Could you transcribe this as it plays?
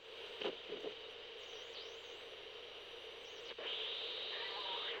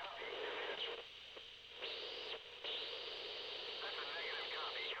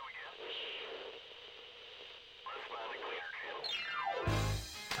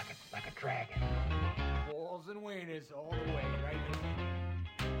dragon. Balls and wieners all the way, right?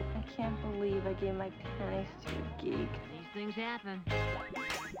 I can't believe I gave my panties to a geek. These things happen. I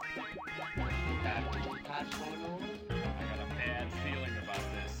got a bad feeling about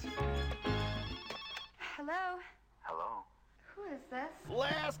this. Hello? Hello? Who is this?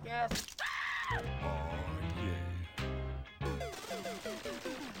 Last gas.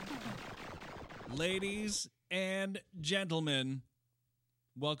 Ladies and gentlemen,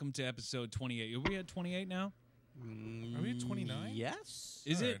 welcome to episode 28. Are we at 28 now? Are we at 29? Yes.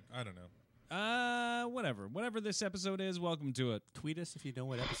 Is it? I don't know. Whatever. Whatever this episode is, welcome to it. Tweet us if you know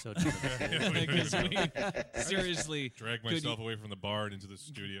what episode it is. Because we seriously Drag myself away from the bar and into the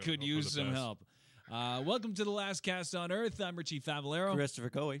studio. could use some help. Welcome to the last cast on Earth. I'm Richie Favalero. Christopher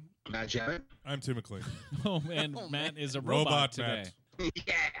Coey. Matt Janet? I'm Tim McLean. Oh, and Matt is a robot today. Matt.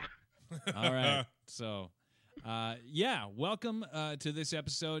 Yeah. All right. So, welcome to this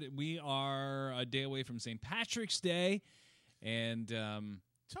episode. We are a day away from St. Patrick's Day, and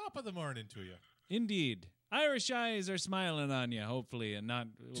Top of the morning to you. indeed, Irish eyes are smiling on you, hopefully, and not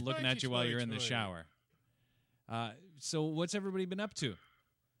looking at you while you're in the shower. So, what's everybody been up to?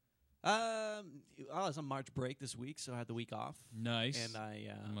 I was on March break this week, so I had the week off. Nice. And I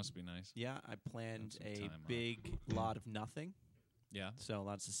Must be nice. yeah, I planned Have a some time big lot of nothing. Yeah. So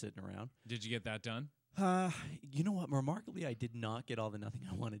lots of sitting around. Did you get that done? You know what? Remarkably, I did not get all the nothing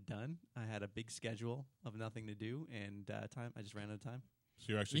I wanted done. I had a big schedule of nothing to do, and time. I just ran out of time.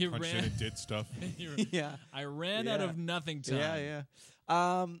 So you actually punched in and did stuff. Yeah, I ran out of nothing time.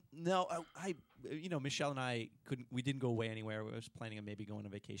 Yeah. No, I Michelle and I we didn't go away anywhere. We was planning on maybe going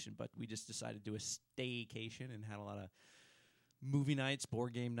on vacation, but we just decided to do a staycation and had a lot of movie nights,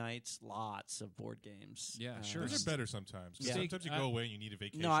 board game nights, lots of board games. Yeah, sure. Those are better sometimes. 'Cause Yeah. sometimes you go away and you need a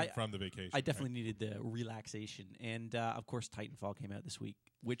vacation from the vacation. I definitely needed the relaxation. And, of course, Titanfall came out this week,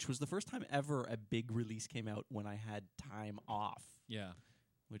 which was the first time ever a big release came out when I had time off, Yeah.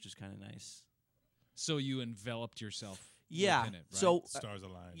 which is kind of nice. So you enveloped yourself Yeah. within it, right? So, Stars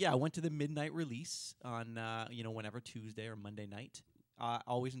aligned. yeah, I went to the midnight release on, whenever Tuesday or Monday night.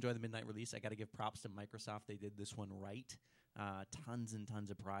 Always enjoy the midnight release. I got to give props to Microsoft. They did this one right. Tons and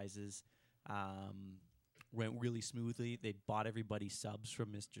tons of prizes. Went really smoothly. They bought everybody subs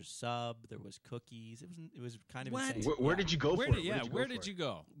from Mr. Sub. There was cookies. It was kind of What? insane. Where did you go Where for did, it? where did you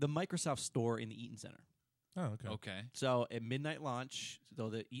go? The Microsoft store in the Eaton Center. Oh, okay. Okay. So at midnight launch, though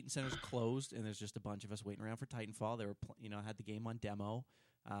the Eaton Center's closed, and there's just a bunch of us waiting around for Titanfall. They were, had the game on demo.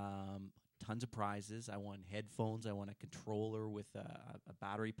 Tons of prizes. I won headphones. I won a controller with a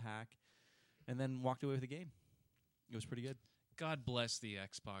battery pack, and then walked away with the game. It was pretty good. God bless the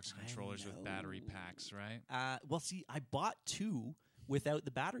Xbox controllers with know. battery packs, right? Well, see, I bought two without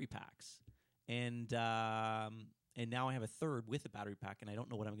the battery packs, and now I have a third with the battery pack, and I don't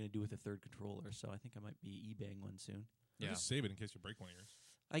know what I'm going to do with the third controller. So I think I might be eBaying one soon. Or just save it in case you break one of yours.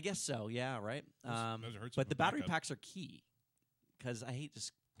 I guess so. Yeah, right. Those hurt But the some battery backup. packs are key because I hate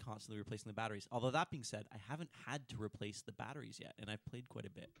just constantly replacing the batteries. Although that being said, I haven't had to replace the batteries yet, and I've played quite a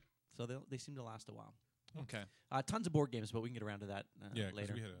bit, so they seem to last a while. Okay. Tons of board games, but we can get around to that Yeah, because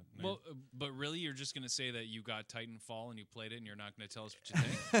later. we had a Well, but really, you're just going to say that you got Titanfall and you played it, and you're not going to tell us what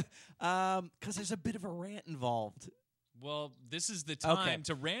you think? Because there's a bit of a rant involved. Well, this is the time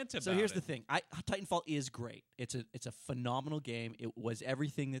to rant about it. So here's the thing: Titanfall is great. It's a phenomenal game. It was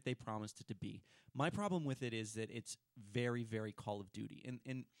everything that they promised it to be. My problem with it is that it's very, very Call of Duty,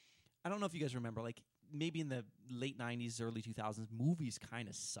 and I don't know if you guys remember, like maybe in the late '90s, early 2000s, movies kind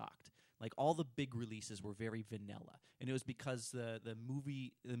of sucked. Like all the big releases were very vanilla, and it was because the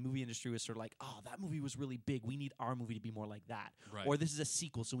movie industry was sort of like, oh, that movie was really big. We need our movie to be more like that. Right. Or this is a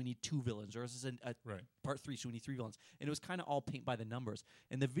sequel, so we need two villains. Or this is a Right. part 3, so we need 3 villains. And it was kind of all paint by the numbers.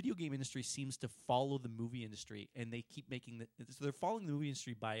 And the video game industry seems to follow the movie industry, and they keep making so they're following the movie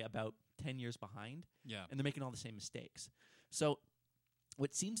industry by about 10 years behind. Yeah. And they're making all the same mistakes. So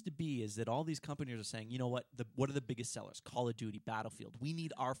what seems to be is that all these companies are saying, you know what? What are the biggest sellers? Call of Duty, Battlefield. We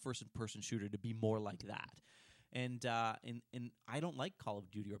need our first-person shooter to be more like that. And I don't like Call of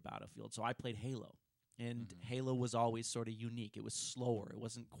Duty or Battlefield, so I played Halo. And Halo was always sort of unique. It was slower. It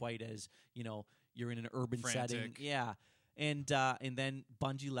wasn't quite as, you're in an urban Frantic. setting. Yeah. And then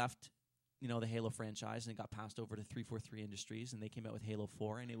Bungie left, the Halo franchise, and it got passed over to 343 Industries, and they came out with Halo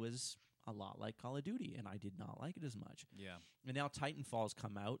 4, and it was a lot like Call of Duty, and I did not like it as much. Yeah. And now Titanfall's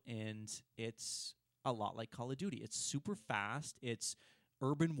come out, and it's a lot like Call of Duty. It's super fast. It's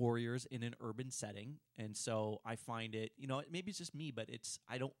urban warriors in an urban setting, and so I find it, maybe it's just me, but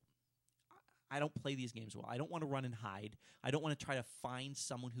I don't play these games well. I don't want to run and hide. I don't want to try to find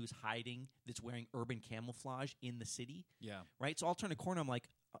someone who's hiding that's wearing urban camouflage in the city. Yeah. Right? So I'll turn a corner. I'm like,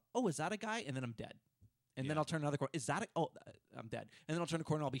 oh, is that a guy? And then I'm dead. And then Yeah. I'll turn another corner. Is that I'm dead. And then I'll turn the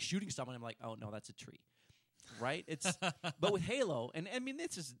corner and I'll be shooting someone. I'm like, oh, no, that's a tree. Right? It's But with Halo, and I mean,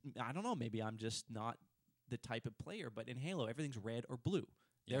 this is, I don't know, maybe I'm just not the type of player, but in Halo, everything's red or blue.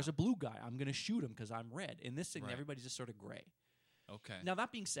 There's a blue guy. I'm going to shoot him because I'm red. In this thing, Right. everybody's just sort of gray. Okay. Now,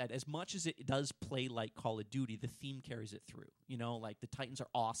 that being said, as much as it does play like Call of Duty, the theme carries it through. You know, like the Titans are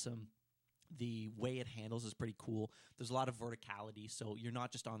awesome. The way it handles is pretty cool. There's a lot of verticality, so you're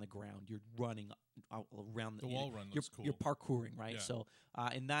not just on the ground. You're running around The wall run you're, looks cool. You're parkouring, right? Yeah. So,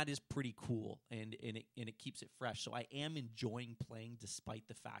 and that is pretty cool, and it keeps it fresh. So I am enjoying playing, despite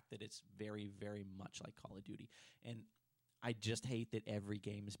the fact that it's very, very much like Call of Duty. And I just hate that every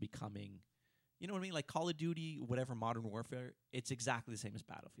game is becoming, you know what I mean? Like Call of Duty, whatever, Modern Warfare, it's exactly the same as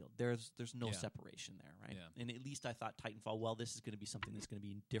Battlefield. There's no Yeah. separation there, right? Yeah. And at least I thought Titanfall, well, this is going to be something that's going to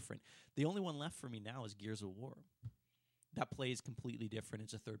be different. The only one left for me now is Gears of War. That plays completely different.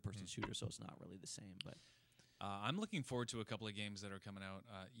 It's a third-person shooter, so it's not really the same. But I'm looking forward to a couple of games that are coming out.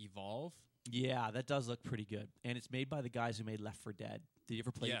 Evolve. yeah, that does look pretty good. And it's made by the guys who made Left 4 Dead. Did you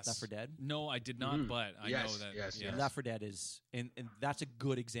ever play Yes. Left 4 Dead? No, I did not, but I Yes, know that. yes, yeah. yes. Left 4 Dead is, and that's a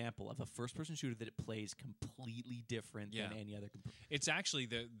good example of a first-person shooter that it plays completely different Yeah. than any other. It's actually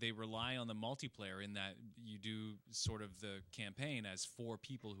they rely on the multiplayer in that you do sort of the campaign as 4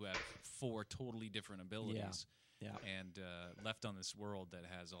 people who have 4 totally different abilities. Yeah. And left on this world that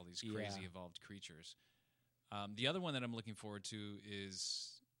has all these crazy Yeah. evolved creatures. The other one that I'm looking forward to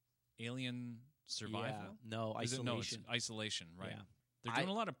is Alien Survival. Yeah. No, Is it? Isolation. No, it's Isolation, right? Yeah. They're doing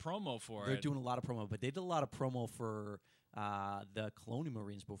a lot of promo for They're it. doing a lot of promo, but they did a lot of promo for the Colonial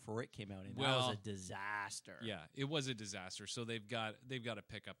Marines before it came out, and that Well, was a disaster. Yeah, it was a disaster. So they've got to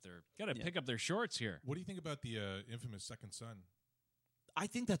pick up their Yeah. pick up their shorts here. What do you think about the infamous Second Son? I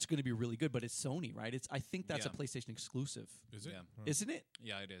think that's going to be really good, but it's Sony, right? I think that's a Yeah. PlayStation exclusive, Is it? Yeah. Huh. isn't it?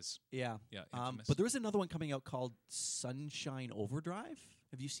 Yeah, it is. Yeah. Yeah, Infamous. But there is another one coming out called Sunshine Overdrive.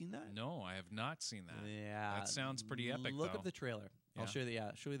 Have you seen that? No, I have not seen that. Yeah, That sounds pretty epic, Look though. up the trailer. Yeah? I'll show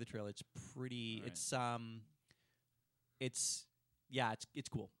you the trailer. It's pretty. All right. It's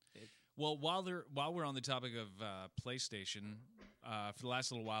cool. Well, while we're on the topic of PlayStation, for the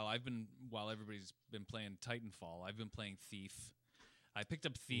last little while, while everybody's been playing Titanfall, I've been playing Thief. I picked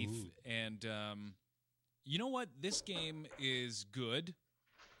up Thief, and you know what? This game is good.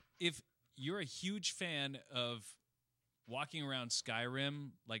 If you're a huge fan of walking around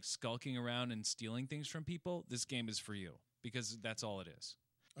Skyrim, like skulking around and stealing things from people, this game is for you because that's all it is.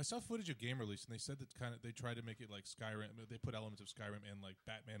 I saw footage of Game Release, and they said that they tried to make it like Skyrim. They put elements of Skyrim and like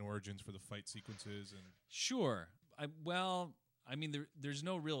Batman Origins for the fight sequences, and Sure. I mean, there's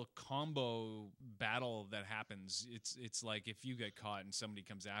no real combo battle that happens. It's like if you get caught and somebody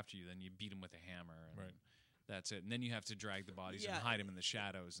comes after you, then you beat them with a hammer. And Right. That's it. And then you have to drag the bodies Yeah, and hide them in the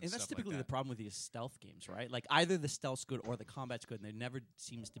shadows. And, And that's stuff typically like the problem with these stealth games, right? Like either the stealth's good or the combat's good, and there never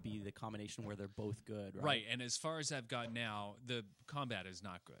seems to be the combination where they're both good, right? Right. And as far as I've got now, the combat is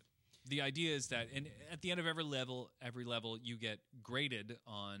not good. The idea is that, and at the end of every level, you get graded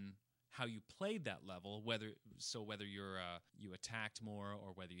on how you played that level, whether you're you attacked more,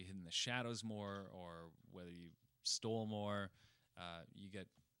 or whether you hid in the shadows more, or whether you stole more. You get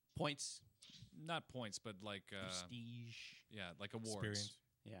Points, not points, but like prestige. like awards. experience.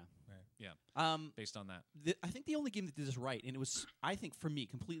 Yeah. Based on that. I think the only game that did this right, and it was, I think, for me,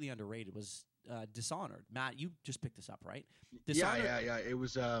 completely underrated, was Dishonored. Matt, you just picked this up, right? Dishonored, Yeah. It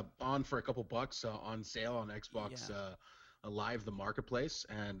was on for a couple bucks on sale on Xbox Live, the marketplace,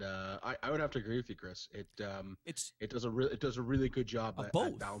 and I would have to agree with you, Chris. It does a really good job Of at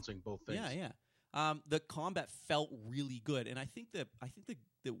both. balancing both things. Yeah. The combat felt really good, and I think that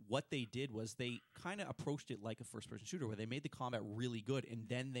what they did was they kind of approached it like a first-person shooter, where they made the combat really good, and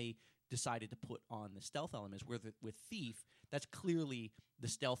then they decided to put on the stealth elements. Where with Thief, that's clearly the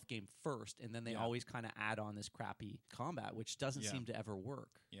stealth game first, and then they always kind of add on this crappy combat, which doesn't seem to ever work.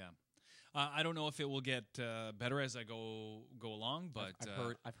 Yeah. I don't know if it will get better as I go along, but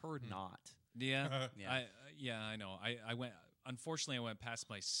I've heard not. Yeah, Yeah. I know. I went. Unfortunately, I went past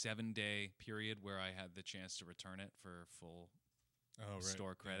my 7-day period where I had the chance to return it for full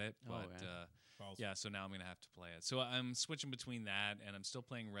store credit. Oh, But yeah. so now I'm gonna have to play it. So I'm switching between that, and I'm still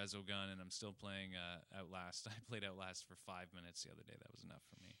playing Resogun, and I'm still playing Outlast. I played Outlast for 5 minutes the other day. That was enough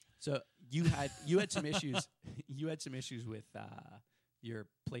for me. So you had some issues. You had some issues with your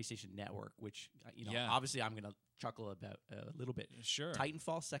PlayStation Network, which obviously I'm going to chuckle about a little bit. Sure.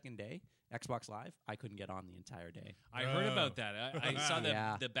 Titanfall second day, Xbox Live, I couldn't get on the entire day. I heard about that. I saw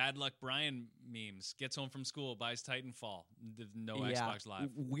the Bad Luck Brian memes. Gets home from school, buys Titanfall. No Xbox Live.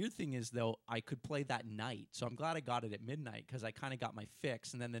 Weird thing is, though, I could play that night. So I'm glad I got it at midnight because I kind of got my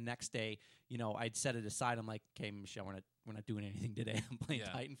fix. And then the next day, I'd set it aside. I'm like, okay, Michelle, we're not doing anything today. I'm playing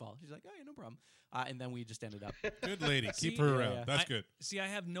Titanfall. She's like, oh, yeah, no problem. And then we just ended up. Good lady. Keep her around. Yeah. That's good. See, I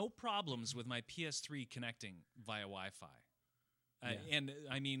have no problems with my PS3 connecting via Wi-Fi. And,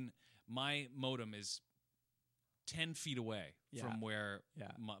 I mean, my modem is 10 feet away from where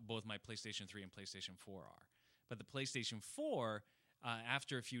both my PlayStation 3 and PlayStation 4 are. But the PlayStation 4,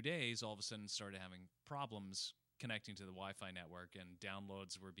 after a few days, all of a sudden started having problems connecting to the Wi-Fi network, and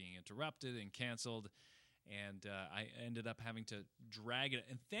downloads were being interrupted and canceled. And I ended up having to drag it.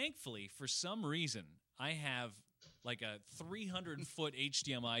 And thankfully, for some reason, I have like a 300-foot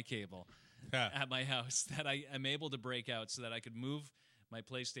HDMI cable at my house that I am able to break out so that I could move my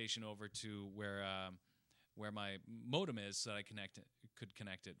PlayStation over to where my modem is, so that I could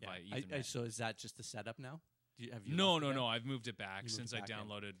connect it by Ethernet. So is that just the setup now? No. I've moved it back since I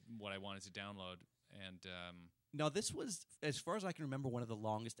downloaded what I wanted to download. And no, this was, as far as I can remember, one of the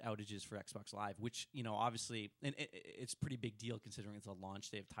longest outages for Xbox Live, which, obviously, and it's a pretty big deal considering it's a launch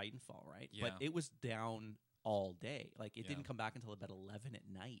day of Titanfall, right? Yeah. But it was down all day. Like, it didn't come back until about 11 at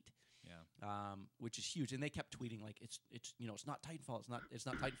night. Yeah. Which is huge. And they kept tweeting, like, it's not Titanfall. It's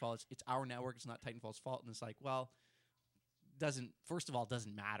not Titanfall. It's our network. It's not Titanfall's fault. And it's like, well, first of all, it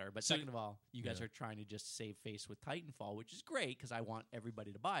doesn't matter. But second of all, you guys are trying to just save face with Titanfall, which is great because I want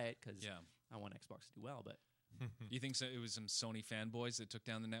everybody to buy it because I want Xbox to do well. But you think so? It was some Sony fanboys that took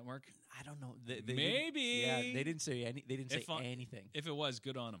down the network? I don't know. Maybe. They didn't say anything. If it was,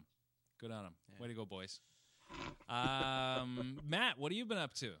 good on them. Good on them. Yeah. Way to go, boys. Matt, what have you been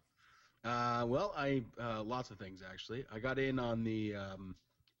up to? Well, lots of things actually. I got in on the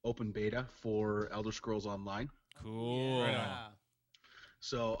open beta for Elder Scrolls Online. Cool. Yeah.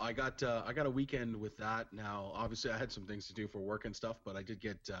 So I got a weekend with that. Now, obviously, I had some things to do for work and stuff, but I did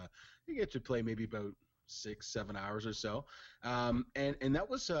get to play maybe about 6-7 hours or so. And that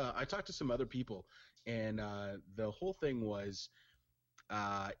was I talked to some other people, and the whole thing was.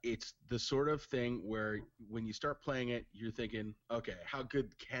 It's the sort of thing where when you start playing it, you're thinking, okay, how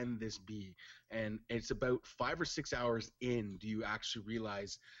good can this be? And it's about 5 or 6 hours in do you actually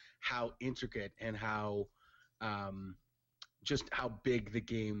realize how intricate and how just how big the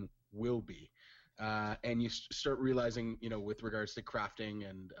game will be. And you start realizing, with regards to crafting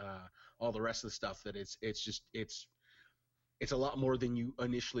and all the rest of the stuff, that it's a lot more than you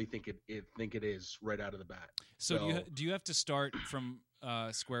initially think it is right out of the bat. So do you have to start from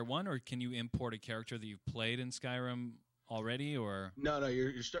square one, or can you import a character that you've played in Skyrim already? Or no,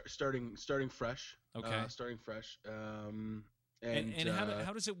 you're starting fresh. Okay, starting fresh. And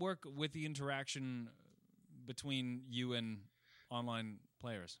how does it work with the interaction between you and online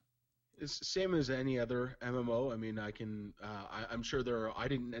players? It's same as any other MMO. I mean, I'm sure I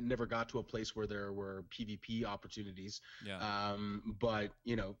never got to a place where there were PvP opportunities. Yeah. But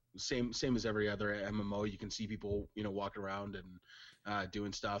same as every other MMO. You can see people, walking around and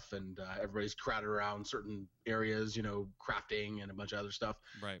doing stuff, and everybody's crowded around certain areas, crafting and a bunch of other stuff.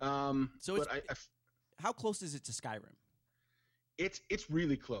 Right. So how close is it to Skyrim? It's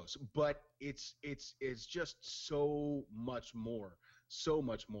really close, but it's just so much more.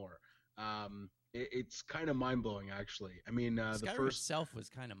 It's kind of mind blowing, actually. I mean, Skyrim the first itself was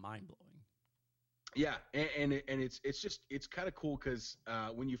kind of mind blowing. Yeah, and it's kind of cool because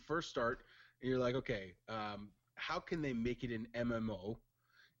when you first start, you're like, okay, how can they make it an MMO,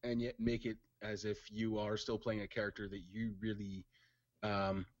 and yet make it as if you are still playing a character that you really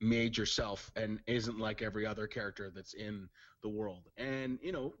made yourself and isn't like every other character that's in the world. And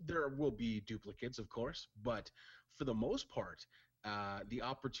there will be duplicates, of course, but for the most part. The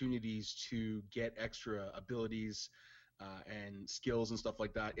opportunities to get extra abilities and skills and stuff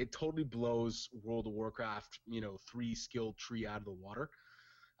like that, it totally blows World of Warcraft, 3 skill tree out of the water.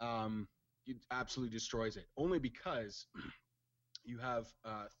 It absolutely destroys it, only because you have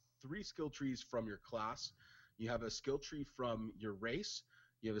 3 skill trees from your class, you have a skill tree from your race,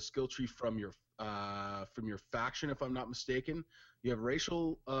 you have a skill tree from your faction, if I'm not mistaken, you have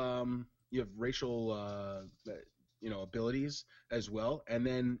racial abilities as well, and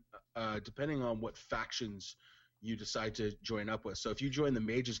then depending on what factions you decide to join up with. So if you join the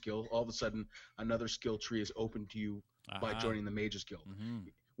Mages Guild, all of a sudden another skill tree is open to you by joining the Mages Guild,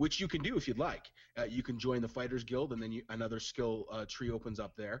 which you can do if you'd like. You can join the Fighters Guild, and then another skill tree opens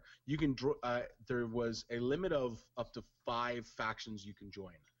up there. You can there was a limit of up to 5 factions you can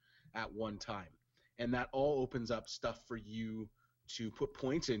join at one time, and that all opens up stuff for you to put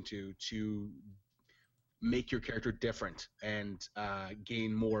points into to make your character different and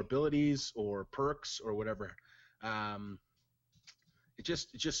gain more abilities or perks or whatever.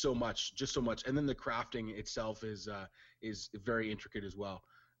 Just so much, and then the crafting itself is very intricate as well.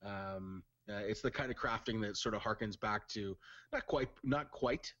 It's the kind of crafting that sort of harkens back to not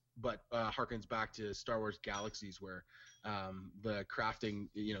quite, but harkens back to Star Wars Galaxies, where the crafting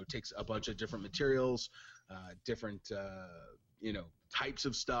takes a bunch of different materials, different types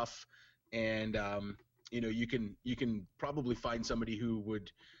of stuff, and you can probably find somebody who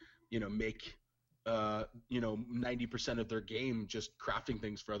would make 90% of their game just crafting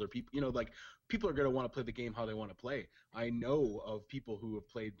things for other people. Like, people are going to want to play the game how they want to play. I know of people who have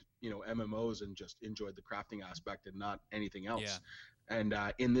played MMOs and just enjoyed the crafting aspect and not anything else. Yeah. And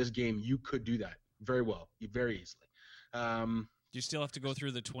in this game you could do that very well, very easily. Do you still have to go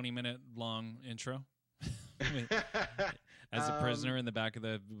through the 20-minute long intro as a prisoner in the back of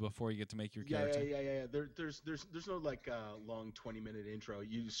before you get to make your character? Yeah. There's no like long 20-minute intro.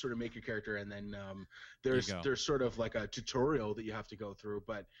 You just sort of make your character, and then there's sort of like a tutorial that you have to go through,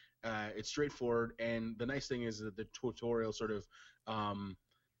 but it's straightforward. And the nice thing is that the tutorial sort of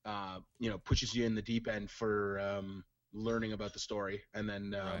pushes you in the deep end for learning about the story, and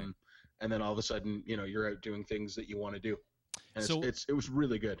then and then all of a sudden you're out doing things that you want to do. And so it was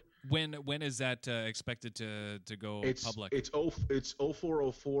really good. When is that expected to go public? It's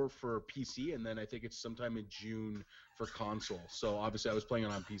 0404 for PC, and then I think it's sometime in June for console. So obviously I was playing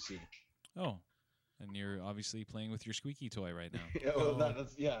it on PC. Oh, and you're obviously playing with your squeaky toy right now.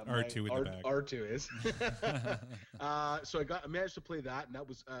 That's R2 in the back. R2 is. So I managed to play that, and that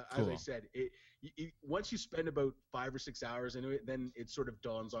was cool. As I said, once you spend about 5 or 6 hours into it, then it sort of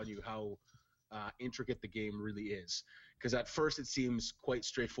dawns on you how intricate the game really is. Because at first it seems quite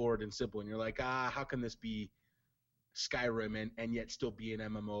straightforward and simple, and you're like, how can this be Skyrim and yet still be an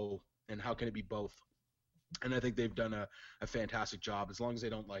MMO, and how can it be both? And I think they've done a fantastic job, as long as they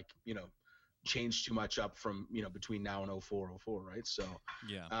don't change too much up from between now and 0404, right? So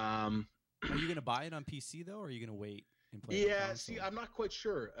yeah. Are you going to buy it on PC though, or are you going to wait and play it on console? See, I'm not quite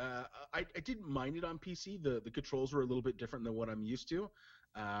sure. I didn't mind it on PC. The controls were a little bit different than what I'm used to.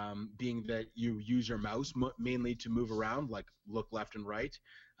 Being that you use your mouse mainly to move around, like look left and right,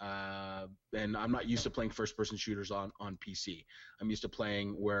 and I'm not used to playing first-person shooters on PC. I'm used to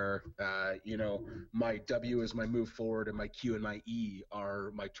playing where my W is my move forward, and my Q and my E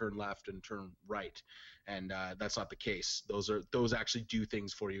are my turn left and turn right, and that's not the case. Those actually do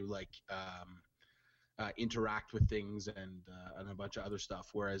things for you, like interact with things and a bunch of other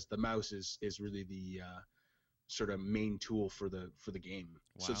stuff. Whereas the mouse is really the sort of main tool for the game.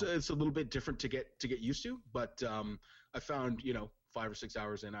 Wow. So it's a little bit different to get used to, but I found 5 or 6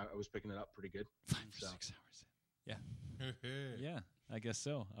 hours in, I was picking it up pretty good. 5 or 6 hours in. Yeah, I guess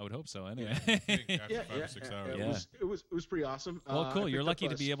so. I would hope so. Anyway, I think after 5 or 6 hours. Yeah. It was pretty awesome. Well, cool. You're lucky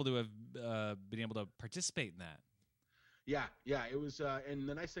to be able. able to have been able to participate in that. Yeah. It was, and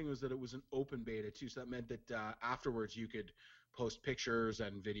the nice thing was that it was an open beta too, so that meant that afterwards you could post pictures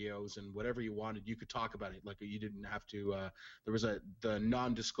and videos and whatever you wanted. You could talk about it. Like, you didn't have to. There was the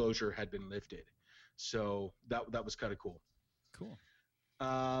non-disclosure had been lifted, so that was kind of cool. Cool.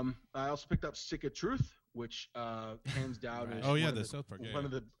 I also picked up Stick of Truth, which hands down is the South Park.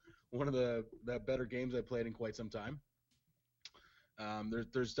 One of the better games I played in quite some time.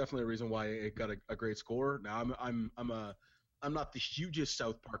 There's definitely a reason why it got a great score. Now I'm not the hugest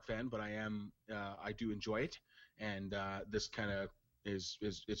South Park fan, but I do enjoy it, and this kind of is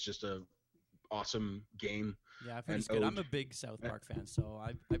it's just a awesome game. Yeah, I've heard it's good. I'm a big South Park fan, so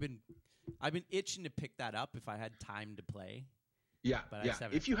I've been itching to pick that up if I had time to play. Yeah, but yeah.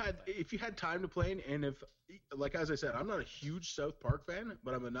 If you had time to play, and if, like, as I said, I'm not a huge South Park fan,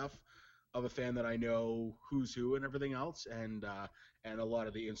 but I'm enough of a fan that I know who's who and everything else, and a lot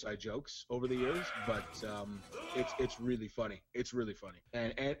of the inside jokes over the years. But it's really funny. It's really funny,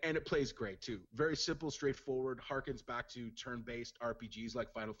 and it plays great too. Very simple, straightforward. Harkens back to turn-based RPGs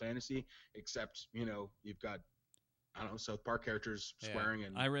like Final Fantasy, except you've got, I don't know, South Park characters swearing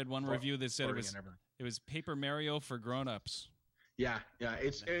and. I read one review that said it was Paper Mario for grown-ups. Yeah,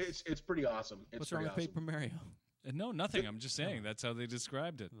 it's pretty awesome. What's wrong with Paper Mario? No, nothing. I'm just saying that's how they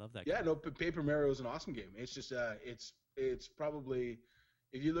described it. Love that. Yeah, game. no, Paper Mario is an awesome game. It's just it's probably,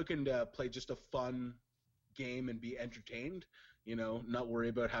 if you're looking to play just a fun game and be entertained, not worry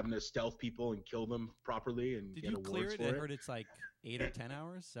about having to stealth people and kill them properly and Did get you awards clear it? for it. I heard it's like 8 or 10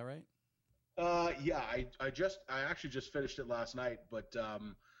 hours. Is that right? Yeah, I actually just finished it last night, but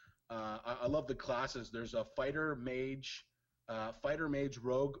I love the classes. There's a fighter, mage,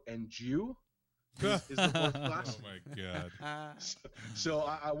 rogue, and Jew. is the fourth class. Oh my god. So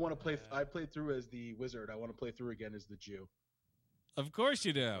I want to play. I played through as the wizard. I want to play through again as the Jew. Of course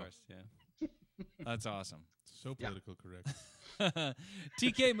you do. Of course, yeah. That's awesome. So political correct.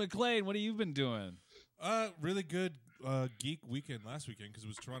 TK McLean, what have you been doing? Really good geek weekend last weekend because it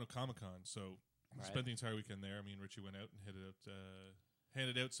was Toronto Comic Con. So Right. spent the entire weekend there. Me and Richie went out and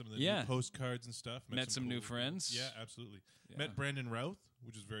handed out some of the Yeah. new postcards and stuff. Met some new cool- friends. Yeah, absolutely. Yeah. Met Brandon Routh,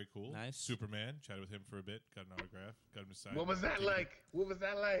 which is very cool. Nice. Superman. Chatted with him for a bit. Got an autograph. Got him to sign. What was that like? What was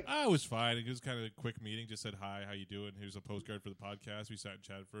that like? It was fine. It was kind of a quick meeting. Just said hi, how you doing? Here's a postcard for the podcast. We sat and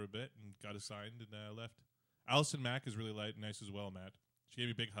chatted for a bit and got it signed and left. Allison Mack is really nice as well, Matt. She gave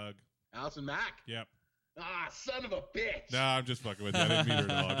me a big hug. Allison Mack. Yep. Ah, son of a bitch. No, I'm just fucking with you. I didn't meet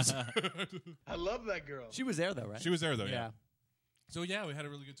her at all. I'm just- I love that girl. She was there though, right? She was there though. Yeah. So yeah, we had a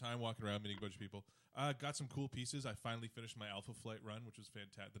really good time walking around, meeting a bunch of people. Got some cool pieces. I finally finished my Alpha Flight run, which was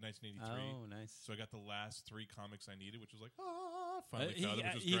fantastic. The 1983. Oh, nice. So I got the last 3 comics I needed, which was like, finally found it,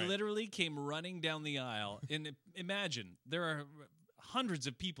 which was he great. literally came running down the aisle. And imagine, there are hundreds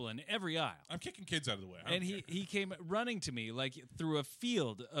of people in every aisle. I'm kicking kids out of the way. I And don't care. he came running to me like through a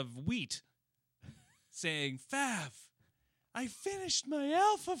field of wheat, saying, "Fav, I finished my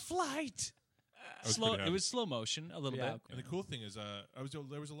Alpha Flight." I was Slow. pretty It happy. was slow motion, a little Yeah. bit. And the cool thing is, there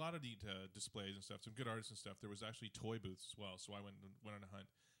was a lot of neat displays and stuff, some good artists and stuff. There was actually toy booths as well, so I went on a hunt,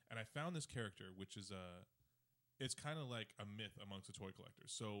 and I found this character, which is it's kind of like a myth amongst the toy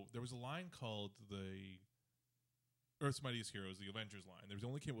collectors. So there was a line called the Earth's Mightiest Heroes, the Avengers line. There was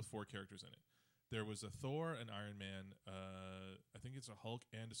only came with 4 characters in it. There was a Thor, an Iron Man, I think it's a Hulk,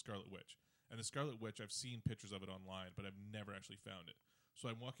 and a Scarlet Witch. And the Scarlet Witch, I've seen pictures of it online, but I've never actually found it. So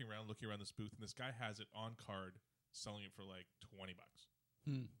I'm walking around, looking around this booth, and this guy has it on card, selling it for like $20.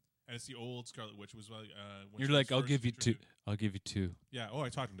 Hmm. And it's the old Scarlet Witch. It was like when You're she like, was "I'll first give you two. introduced." I'll give you 2." Yeah. Oh, I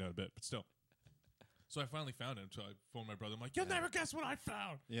talked him down a bit, but still. So I finally found it. So I phoned my brother. I'm like, "You'll never guess what I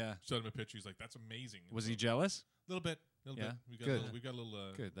found." Yeah. Showed him a picture. He's like, "That's amazing." Was he jealous? A little bit. Yeah? We got Good. A little, we got a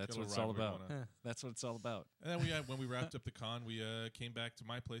little. Good. That's got a what it's little all rivalry about. going on. That's what it's all about. And then when we wrapped up the con, we came back to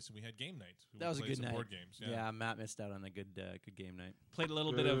my place and we had game night. We That was a played good some night. board games. Yeah. Matt missed out on a good game night. Played a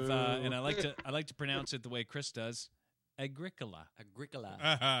little bit of, and I like to pronounce it the way Chris does, Agricola, Agricola.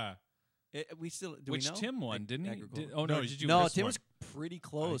 Aha. We still do which we know? Tim won, didn't he? Agricola. Oh No, no, did you? No, Chris Tim won. was pretty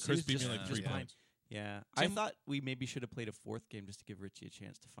close. Chris He beat was me just, like just 3 behind. points. Yeah, Tim- I thought we maybe should have played a 4th game just to give Richie a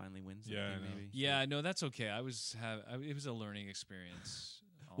chance to finally win something. Yeah, I know. maybe. Yeah, no, that's okay. It was a learning experience.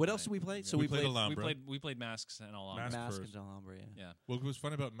 all What else night. did we play? So We we played played Alhambra. We played Masks and all. Mask Mask first. and Alhambra. Yeah. Yeah. What was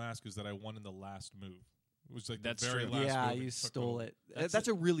fun about Mask is that I won in the last move. It was like That's the very true. last Yeah, move. you It took stole over. it. That's That's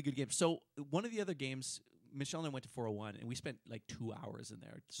a really good game. So one of the other games, Michelle and I went to 401, and we spent like 2 hours in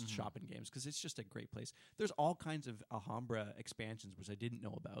there just Mhm. shopping games because it's just a great place. There's all kinds of Alhambra expansions which I didn't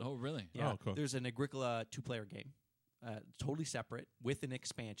know about. Oh really? Yeah, Oh, cool. There's an Agricola 2-player game, totally separate with an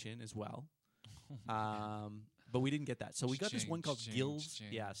expansion as well. But we didn't get that, so we got this one called Cha-ching, Guilds.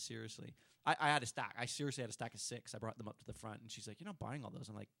 cha-ching. Yeah, seriously. I had a stack. I seriously had a stack of 6. I brought them up to the front, and she's like, "You're not buying all those."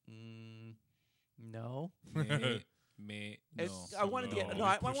 I'm like, "No." Me. It's- No. I wanted to get no.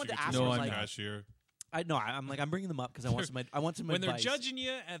 I wanted to ask No, her I'm like, not. cashier. I'm like, I'm bringing them up because I want some. I want some When they're advice. judging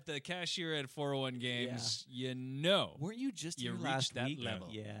you at the cashier at 401 Games, you know. Weren't you just You here reached last that week? level.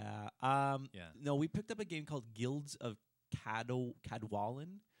 Yeah. Yeah. No, we picked up a game called Guilds of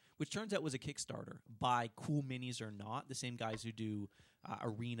Cadwallon, which turns out was a Kickstarter by Cool Minis or Not, the same guys who do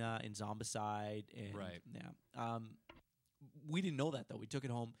Arena and Zombicide. And, Right. Yeah. We didn't know that though. We took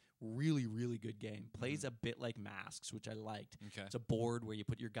it home. Really, really good game. Plays a bit like Masks, which I liked. Okay. It's a board where you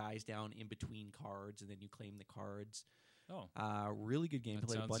put your guys down in between cards and then you claim the cards. Oh, Really good game. that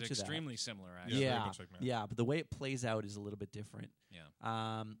Played a sounds bunch of that. extremely similar. Yeah, Actually. very Yeah, much like Mask. yeah, but the way it plays out is a little bit different. Yeah.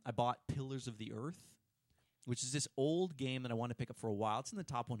 I bought Pillars of the Earth, which is this old game that I want to pick up for a while. It's in the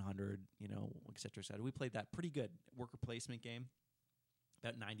top 100, et cetera, et cetera. We played that pretty good worker placement game,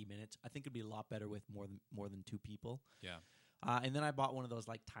 about 90 minutes. I think it'd be a lot better with more than 2 people. Yeah. And then I bought one of those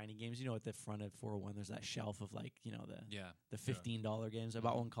like tiny games. At the front of 401, there's that shelf of like Yeah. the $15 games. I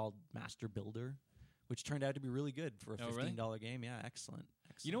bought one called Master Builder, which turned out to be really good for a Oh, really? $15 game. Yeah, excellent.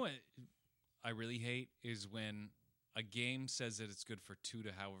 You know what I really hate is when a game says that it's good for 2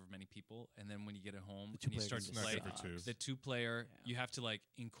 to however many people, and then when you get it home The and you 2-player start game to It's not play good for 2. the 2-player, Yeah. you have to like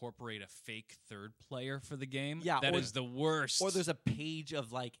incorporate a fake 3rd player for the game. Yeah, that or- is the worst. Or there's a page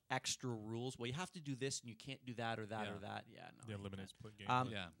of like extra rules. Well, you have to do this, and you can't do that or that Yeah. or that. Yeah, no. I Yeah, hate eliminates play game.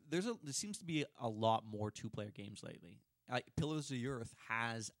 Yeah. There seems to be a lot more 2-player games lately. Like Pillars of the Earth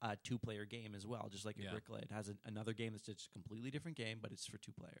has a 2-player game as well, just like Yeah. Agricola. It has another game that's just a completely different game, but it's for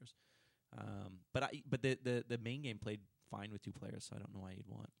 2 players. But the main game played fine with 2 players, so I don't know why you'd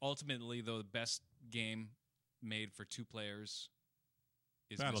want. Ultimately, though, the best game made for 2 players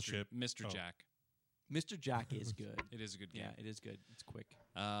is Battleship. Mr. Oh. Jack. Mr. Jack is good. It is a good game. Yeah, it is good. It's quick.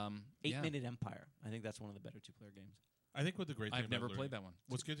 8 Minute Empire. I think that's one of the better 2-player games. I think what the great thing I've never about played learning- that one.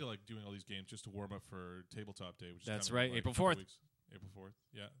 What's good to like doing all these games just to warm up for tabletop day, which That's is coming right, in, like, April a couple 4th. weeks. April 4th.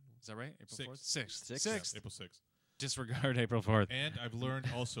 Yeah. Is that right? April 4th? 6th. 6th. Yeah, 6th. April 6th. Disregard April 4th. And I've learned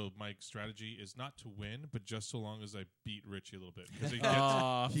also my strategy is not to win, but just so long as I beat Richie a little bit because he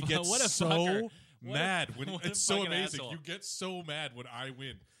gets what a so fucker. What a- mad when what a it's so fucking amazing. asshole. You get so mad when I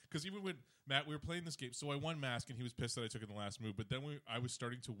win because even when Matt we were playing this game, so I won Mask and he was pissed that I took it in the last move. But then I was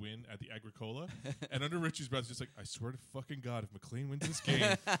starting to win at the Agricola, and under Richie's breath, just like I swear to fucking God, if McLean wins this game,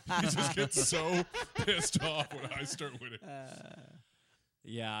 he just gets so pissed off when I start winning.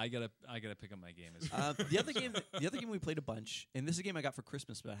 Yeah, I gotta pick up my game as well. The other game we played a bunch, and this is a game I got for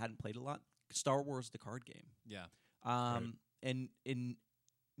Christmas, but I hadn't played a lot. Star Wars: The Card Game. Yeah. And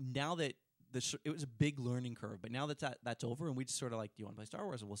now that it was a big learning curve, but now that that's over, and we just sort of like, do you want to play Star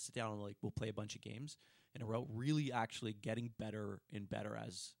Wars? And we'll sit down and we'll play a bunch of games in a row. Really, actually getting better and better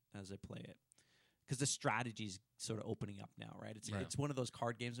as I play it, because the strategy's sort of opening up now, right? It's one of those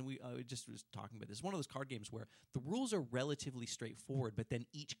card games, and we just was talking about this. It's one of those card games where the rules are relatively straightforward, but then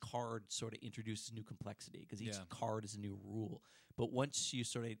each card sort of introduces new complexity because each card is a new rule. But once you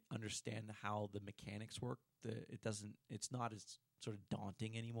sort of understand how the mechanics work, it's not as sort of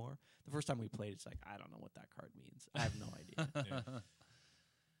daunting anymore. The first time we played, it's like, I don't know what that card means. I have no idea.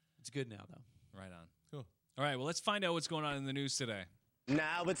 It's good now, though. Right on. Cool. All right, well, let's find out what's going on in the news today.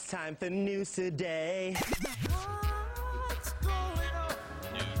 Now it's time for news today.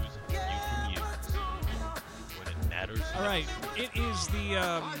 News you can use when it matters. All right, it is the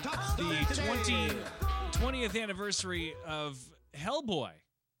 20th anniversary of Hellboy.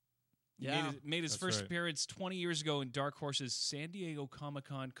 Yeah. Made his That's first right. appearance 20 years ago in Dark Horse's San Diego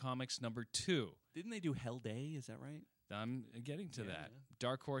Comic-Con Comics #2. Didn't they do Hell Day? Is that right? I'm getting to that. yeah.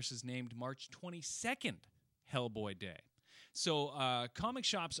 Dark Horse is named March 22nd Hellboy Day. So comic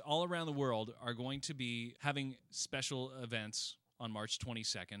shops all around the world are going to be having special events on March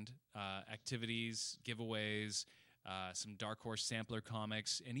 22nd. Activities, giveaways, some Dark Horse sampler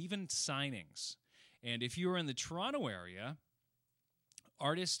comics, and even signings. And if you're in the Toronto area,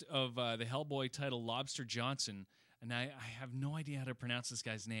 artist of the Hellboy title, Lobster Johnson, and I have no idea how to pronounce this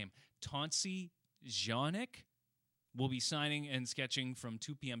guy's name, Tonsi Janik, will be signing and sketching from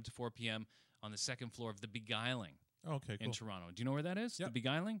 2 p.m. to 4 p.m. on the second floor of The Beguiling Oh, okay, cool. in Toronto. Do you know where that is? Yep. The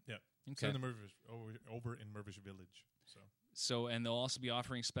Beguiling? Yeah. Okay. So in the over in Mirvish Village. So And they'll also be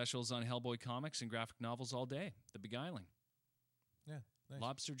offering specials on Hellboy comics and graphic novels all day. The Beguiling. yeah, nice.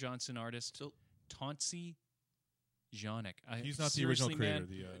 Lobster Johnson artist, So- Tonsi Janik. He's not the original seriously, creator.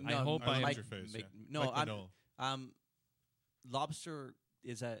 man, The I hope I I like am. your face. Mike- yeah. no, Mike I'm- Mignola. Lobster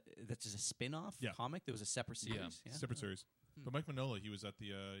is that's just a spin-off Yeah. comic. There was a separate series. Yeah. Separate series. But Mike Mignola, he was at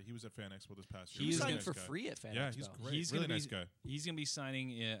Fan Expo this past year. He He's signed gonna- nice for guy. free at Fan Yeah, Expo. he's great. He's really gonna nice be- guy. He's going to be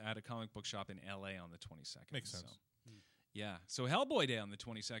signing at a comic book shop in LA on the 22nd. Makes sense. So. Yeah. So Hellboy Day on the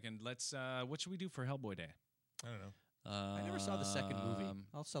 22nd. Let's. What should we do for Hellboy Day? I don't know. I never saw the second movie. Um,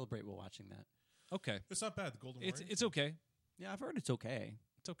 I'll celebrate while watching that. Okay. It's not bad. The Golden Warrior. It's okay. Yeah, I've heard it's okay.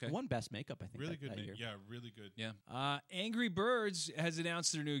 It's okay. It won Best Makeup, I think. really that, good. that year. Yeah, really good. Yeah. Angry Birds has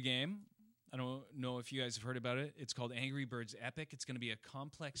announced their new game. I don't know if you guys have heard about it. It's called Angry Birds Epic. It's going to be a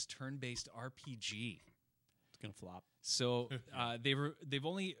complex turn-based RPG. It's gonna flop. So they've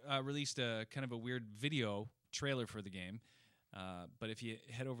only released a kind of a weird video trailer for the game. But if you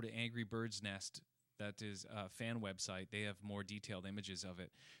head over to Angry Birds Nest, that is a fan website, they have more detailed images of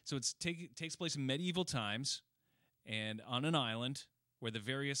it. So it takes place in medieval times and on an island where the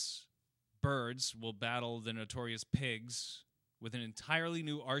various birds will battle the notorious pigs with an entirely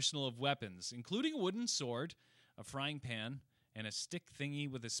new arsenal of weapons, including a wooden sword, a frying pan, and a stick thingy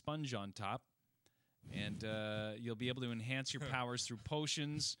with a sponge on top. And you'll be able to enhance your powers through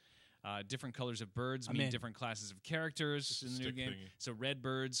potions. Different colors of birds I'm mean in. different classes of characters Just a in the new stick game. thingy. So red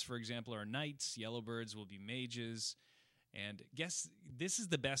birds, for example, are knights. Yellow birds will be mages. And guess this is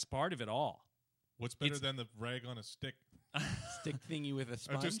the best part of it all. What's better It's- than the rag on a stick? Stick thingy with a I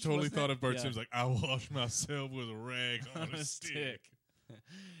sponge. just totally wasn't thought it? of Bart Yeah. Simpson like, I wash myself with a rag on a stick.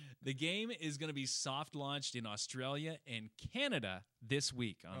 The game is going to be soft launched in Australia and Canada this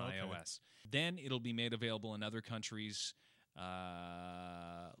week on Oh, okay. iOS. Then it'll be made available in other countries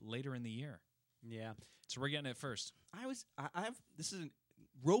later in the year. Yeah. So we're getting it first. I have this isn't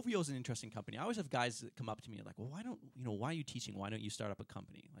Rovio is an interesting company. I always have guys that come up to me and like, well, why are you teaching? Why don't you start up a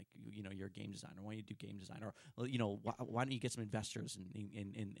company? Like, you're a game designer. Why don't you do game design? Or, well, why don't you get some investors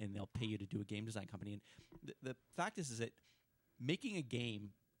and they'll pay you to do a game design company? And the fact is that making a game,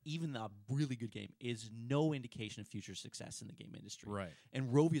 even a really good game, is no indication of future success in the game industry. Right.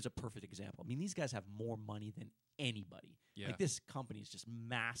 And Rovio is a perfect example. I mean, these guys have more money than anybody. Yeah. Like, this company is just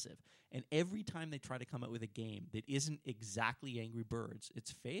massive. And every time they try to come out with a game that isn't exactly Angry Birds,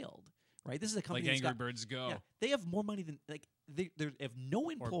 it's failed. Right? This is a company Like that's Angry got, Birds Go. Yeah, they have more money than they have no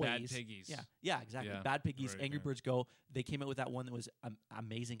employees. Or Bad Piggies. Yeah, exactly. Yeah. Bad Piggies, Right, Angry yeah. Birds Go. They came out with that one that was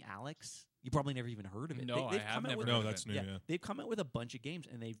Amazing Alex. You probably never even heard of it. No, they've I have come out never with- heard No, of that's it. new. Yeah. They've come out with a bunch of games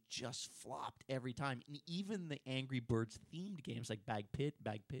and they've just flopped every time. And even the Angry Birds themed games like Bad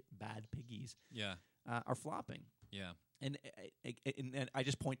Piggies Yeah. are flopping. Yeah. And I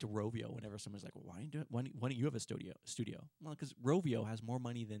just point to Rovio whenever someone's like, well, why don't you have a studio? Well, because Rovio has more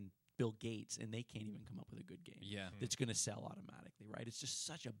money than Bill Gates, and they can't even come up with a good game Yeah. that's going to sell automatically, right? It's just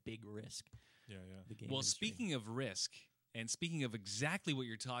such a big risk. Yeah. The game Well, industry. speaking of risk, and speaking of exactly what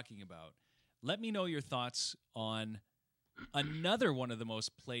you're talking about, let me know your thoughts on another one of the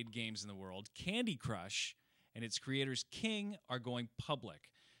most played games in the world, Candy Crush, and its creators, King, are going public.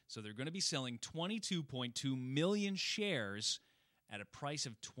 So they're going to be selling 22.2 million shares at a price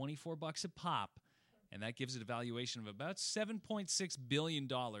of $24 a pop, and that gives it a valuation of about $7.6 billion.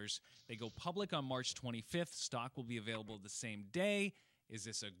 They go public on March 25th. Stock will be available the same day. Is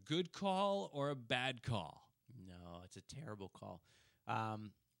this a good call or a bad call? No, it's a terrible call.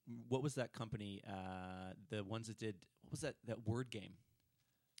 What was that company? The ones that did, what was that word game?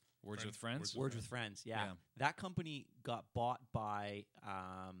 Words with Friends? Words with Friends, yeah. Yeah. That company got bought by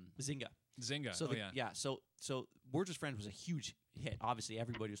Zynga. Zynga. So yeah. So Words with Friends was a huge hit. Obviously,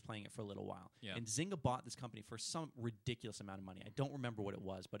 everybody was playing it for a little while. Yeah. And Zynga bought this company for some ridiculous amount of money. I don't remember what it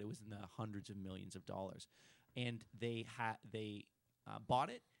was, but it was in the hundreds of millions of dollars. And they bought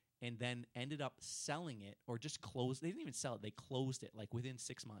it and then ended up selling it, or just closed. They didn't even sell it. They closed it like within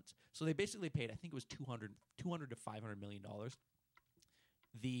 6 months. So they basically paid, I think it was $200 to $500 million.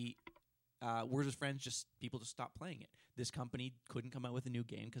 The Words with Friends, people just stopped playing it. This company couldn't come out with a new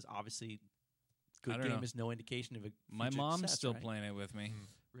game because obviously I good don't game know. is no indication of a My future mom's success, still right? playing it with me.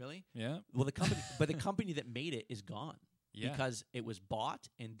 Really? Yeah. Well, the company, but the company that made it is gone Yeah. because it was bought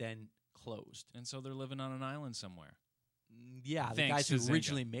and then closed. And so they're living on an island somewhere. Yeah, the Thanks guys to who Zynga.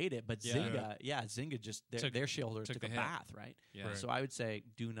 originally made it, but Yeah. Zynga just Took- their shareholders took took the a hit. bath, right? Yeah. Right. So I would say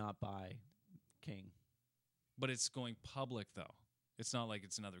do not buy King. But it's going public, though. It's not like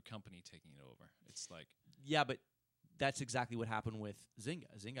it's another company taking it over. It's like, Yeah, but that's exactly what happened with Zynga.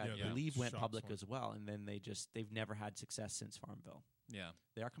 Zynga, Yeah, I believe, went shops public went. as well, and then they've never had success since Farmville. yeah.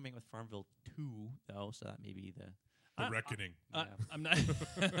 They are coming with Farmville 2, though, so that may be the The Reckoning. I'm not.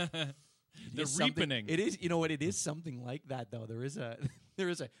 The is something- reapening. It is, you know what? It is something like that, though. There is a you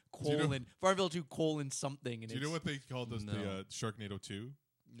know- colon Farmville 2 colon something. And Do you know what they called this? No. The Sharknado 2?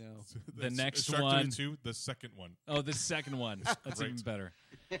 No. The next Sharknado one. 2, the second one. Oh, the second one. That's great. even better.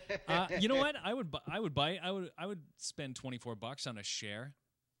 You know what? I would spend $24 on a share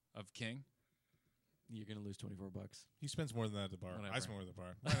of King. You're gonna lose $24. He spends more than that at the bar. Whatever. I spend more at the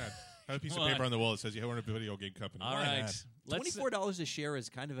bar. Why not? Have a piece of Come on. paper on the wall that says you own a video game company. All Why right. not? Let's $24 a share is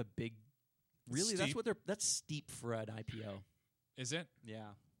kind of a big. Really, that's Steep. that's steep for an IPO. Is it? Yeah.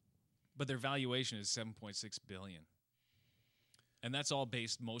 But their valuation is $7.6 billion. And that's all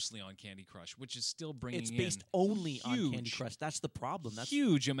based mostly on Candy Crush, which is still bringing It's based in only on Candy huge- Crush. That's the problem. That's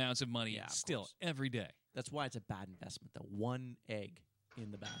huge amounts of money Yeah, of still course. every day. That's why it's a bad investment. The one egg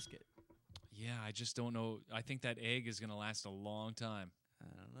in the basket. Yeah, I just don't know. I think that egg is going to last a long time. I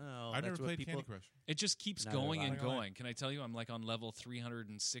don't know. I That's never what played people. Candy Crush. It just keeps Neither going have and I. going. Can I tell you? I'm like on level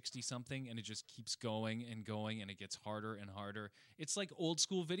 360 something, and it just keeps going and going, and it gets harder and harder. It's like old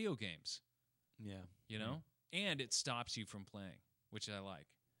school video games, Yeah. you know? And it stops you from playing, which I like.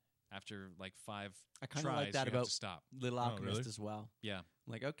 After like 5 I tries, kind of like that you have about to stop. Little Alchemist really? as well. Yeah. I'm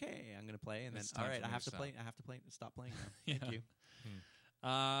like, okay, I'm gonna play, and then It's all time right, for I me have to to play. I have to play. Stop playing now. Yeah. Thank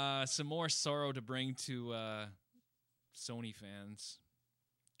you. Some more sorrow to bring to Sony fans.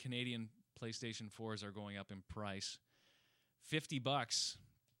 Canadian PlayStation 4s are going up in price. $50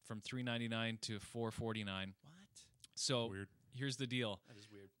 from $399 to $449. What? So Weird. here's the deal. That is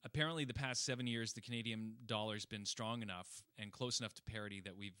weird. Apparently, the past 7 years, the Canadian dollar's been strong enough and close enough to parity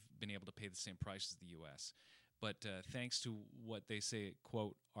that we've been able to pay the same price as the U.S. But thanks to what they say,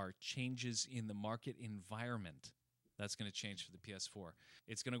 quote, are changes in the market environment, that's going to change for the PS4.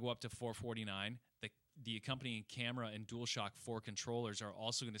 It's going to go up to $449. The accompanying camera and DualShock 4 controllers are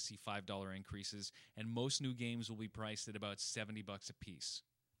also going to see $5 increases, and most new games will be priced at about $70 a piece.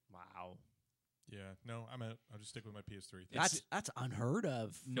 Wow. Yeah, no, I'm out. I'll just stick with my PS3. That's unheard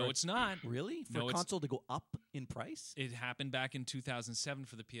of. No, it's not. Really? For No, a it's- console to go up in price? It happened back in 2007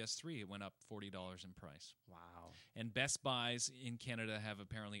 for the PS3. It went up $40 in price. Wow. And Best Buys in Canada have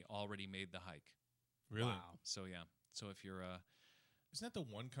apparently already made the hike. Really? Wow. So yeah. So if you're Isn't that the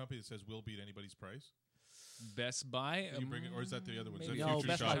one company that says we'll beat anybody's price? Best Buy, You bring it, or is that the other one? Is that maybe. No, Future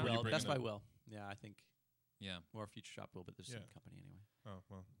Best Shop? Buy Are you will. bringing Best Buy that? will. Yeah, I think. Yeah. Or Future Shop will, but they're the same company anyway. Oh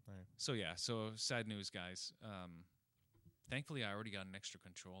well, all right. So yeah. So sad news, guys. Thankfully, I already got an extra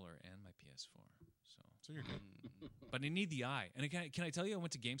controller and my PS4. So you're good. But I need the eye. And can I tell you, I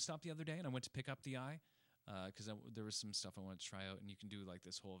went to GameStop the other day and I went to pick up the eye because there was some stuff I wanted to try out, and you can do like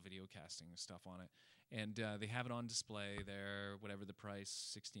this whole video casting stuff on it. And they have it on display there, whatever the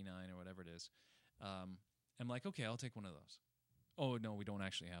price, $69 or whatever it is. I'm like, okay, I'll take one of those. Oh no, we don't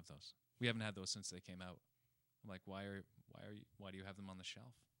actually have those. We haven't had those since they came out. I'm like, why do you have them on the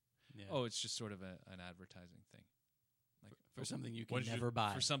shelf? Yeah. Oh, it's just sort of an advertising thing. Like For something you Why can did you- never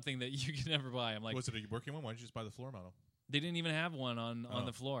buy. for something that you can never buy. I'm like, Was it a working one? Why don't you just buy the floor model? they didn't even have one on Oh.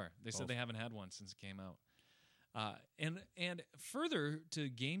 the floor. They said Oh. they haven't had one since it came out. And further to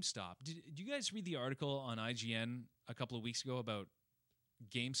GameStop, did you guys read the article on IGN a couple of weeks ago about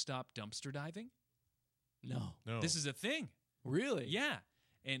GameStop dumpster diving? No. No. This is a thing. Really? Yeah.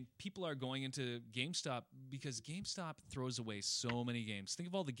 And people are going into GameStop because GameStop throws away so many games. Think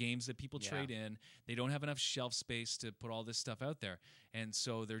of all the games that people Yeah. trade in. They don't have enough shelf space to put all this stuff out there. And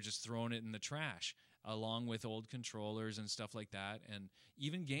so they're just throwing it in the trash, along with old controllers and stuff like that, and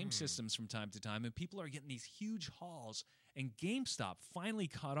even game systems from time to time. And people are getting these huge hauls. And GameStop finally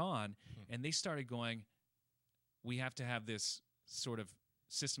caught on, and they started going, we have to have this sort of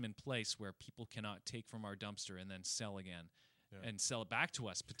system in place where people cannot take from our dumpster and then sell again. Yeah. And sell it back to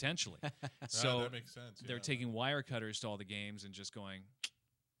us potentially. So that makes sense. they're yeah. taking wire cutters to all the games and just going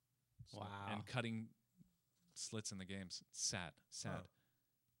Wow. and cutting slits in the games. Sad. Huh.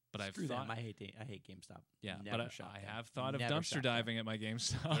 But I've Screw thought, them. I hate GameStop. yeah, Never but shop I there. have thought of Never dumpster shop there. diving at my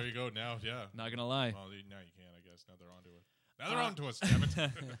GameStop. There you go. Now, yeah. Not gonna lie. Well, now you can, I guess. Now they're onto it. Now they're onto us. Damn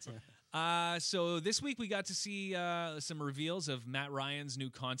it. So this week we got to see some reveals of Matt Ryan's new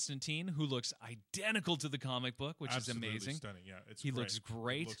Constantine, who looks identical to the comic book, which Absolutely is amazing. stunning. Yeah, it's He great. looks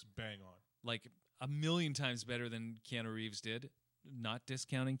great. It looks bang on. Like a million times better than Keanu Reeves did. Not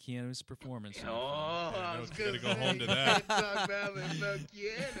discounting Keanu's performance. Oh, I no, was gotta gonna go home say, to that. Talk about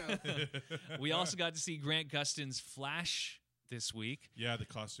Keanu. We also got to see Grant Gustin's Flash this week, Yeah, the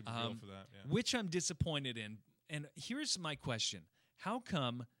costume reveal for that. Yeah. which I'm disappointed in. And here's my question. How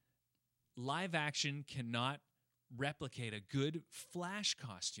come live action cannot replicate a good Flash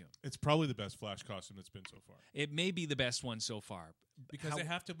costume? It's probably the best Flash costume that's been so far. It may be the best one so far. Because How- they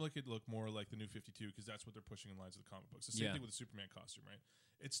have to make it look more like the new 52 because that's what they're pushing in lines of the comic books. The same Yeah. thing with the Superman costume, right?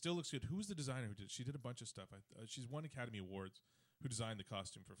 It still looks good. Who was the designer who did it? She did a bunch of stuff. She's won Academy Awards who designed the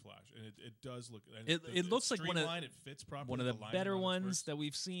costume for Flash. And it does look... And It looks like one of- streamlined, it fits properly. one of the lining better on its ones works. that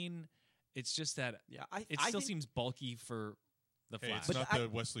we've seen. It's just that Yeah, it I still think- seems bulky for the Hey, Flash. it's But not I- the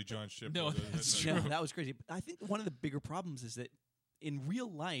Wesley John ship. No, or the- that's No, true. that was crazy. But I think one of the bigger problems is that in real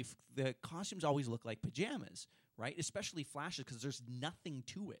life, the costumes always look like pajamas, right? Especially Flashes, because there's nothing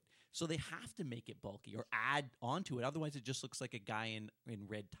to it. So they have to make it bulky or add onto it. Otherwise, it just looks like a guy in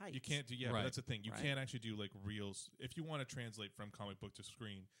red tights. You can't do, Right. but that's the thing. You Right. can't actually do like reels. If you want to translate from comic book to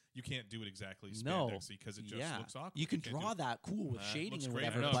screen, you can't do it exactly No. spandexy because it just yeah. looks awkward. You can can't draw do- that cool with shading looks and great.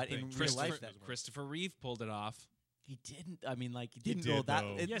 whatever, I know. but in real Christopher, life, that, Christopher Reeve pulled it off. he didn't. I mean, like, he He didn't did, go that.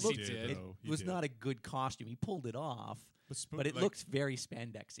 though. It Yes, looked, he did, It though. He was did. not a good costume. He pulled it off, but it like, looks very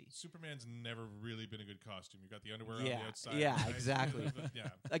spandexy. Superman's never really been a good costume. You got the underwear on Yeah, the outside. yeah, right? exactly. But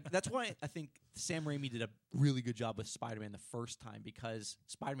yeah. Like that's why I think Sam Raimi did a really good job with Spider-Man the first time, because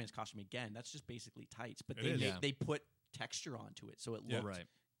Spider-Man's costume again, that's just basically tights, but It they is. Yeah. they put texture onto it, so it Yeah. looked Right.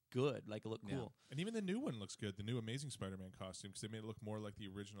 good, like it looked Yeah. cool. And even the new one looks good. The new Amazing Spider-Man costume because they made it look more like the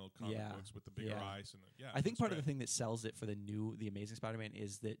original comic Yeah. books with the bigger Yeah. eyes and I think looks part of the great. thing that sells it for the Amazing Spider-Man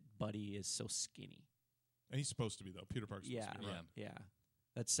is that Buddy is so skinny. And he's supposed to be though. Peter Parker's Yeah, supposed to be. Right. yeah,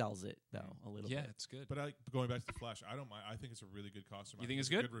 that sells it though a little Yeah, bit. it's good. But going back to the Flash, I don't mind. I think it's a really good costume. You I think it's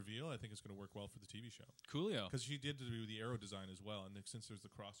a good? good reveal. I think it's going to work well for the TV show Coolio. because she did do the Arrow design as well, and since there's the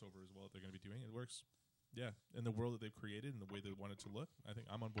crossover as well that they're going to be doing, it works. Yeah, in the world that they've created and the way they want it to look, I think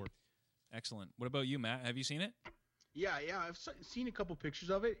I'm on board. Excellent. What about you, Matt? Have you seen it? Yeah, I've seen a couple pictures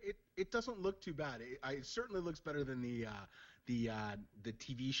of it. It doesn't look too bad. It certainly looks better than the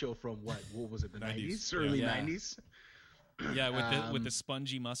TV show from what was it, the 90s. early Yeah. 90s. Yeah, with the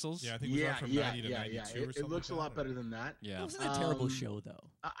spongy muscles. Yeah, I think it was on from 90 to 92 or something. It looks a like lot that. better than that. It Yeah. wasn't a terrible Um, show though.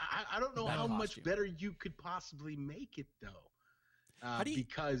 I don't know Bad how much costume. better you could possibly make it though. How do you-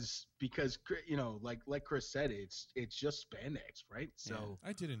 because like Chris said, it's just spandex, right? So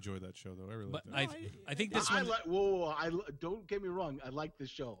I did enjoy that show though. I really But liked that. I think this I one. like. Whoa, don't get me wrong. I like the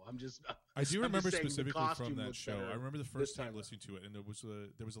show. I do I'm just remember saying the specifically costume from that looks show. better I remember the this first time time listening to it, and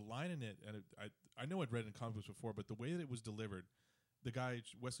there was a line in it, and I know I'd read it in comic books before, but the way that it was delivered, the guy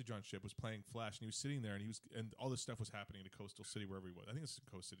Wesley John Shipp was playing Flash, and he was sitting there, and all this stuff was happening in a coastal city wherever he was. I think it's in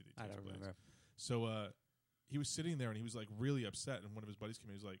Coast City. That I takes don't place. remember. So he was sitting there, and he was like really upset. And one of his buddies came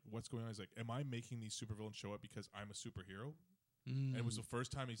in. He was like, "What's going on?" He's like, "Am I making these supervillains show up because I'm a superhero?" And it was the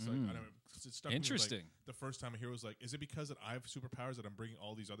first time he's like, I don't know, 'cause it stuck with me, like, Interesting. the first time a hero was like, is it because that I have superpowers that I'm bringing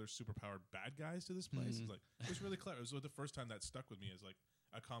all these other superpowered bad guys to this place? It's like, it was really clever. It was the first time that stuck with me as like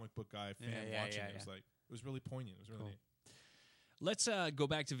a comic book guy fan watching it. It was like, it was really poignant. It was really neat. Let's go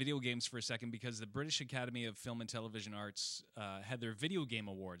back to video games for a second because the British Academy of Film and Television Arts had their video game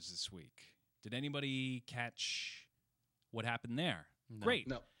awards this week. Did anybody catch what happened there? No. Great.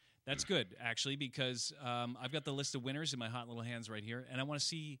 No. That's good, actually, because I've got the list of winners in my hot little hands right here, and I want to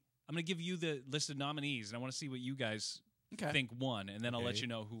see. I'm going to give you the list of nominees, and I want to see what you guys think won, and then I'll let you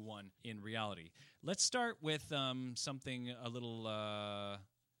know who won in reality. Let's start with something a little.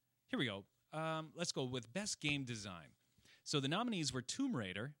 Here we go. Let's go with Best Game Design. So the nominees were Tomb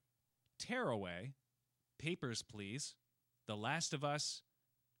Raider, Tearaway, Papers, Please, The Last of Us,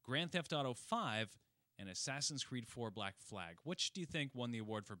 Grand Theft Auto 5, and Assassin's Creed 4 Black Flag. Which do you think won the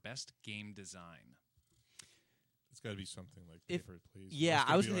award for Best Game Design? It's got to be something like If- Paper, Please. Yeah, It's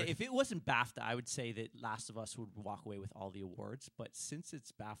gotta I was be gonna, like- if it wasn't BAFTA, I would say that Last of Us would walk away with all the awards. But since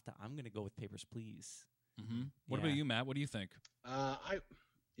it's BAFTA, I'm going to go with Papers, Please. Mm-hmm. What Yeah. about you, Matt? What do you think?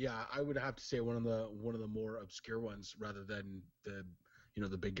 I would have to say one of the more obscure ones rather than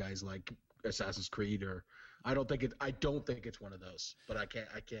the big guys like Assassin's Creed or I don't think it's one of those. But I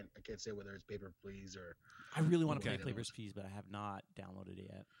can't say whether it's Paper Please or I really want to Okay. play Papers, Please, but I have not downloaded it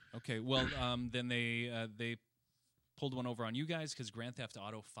yet. Okay, well, then they pulled one over on you guys because Grand Theft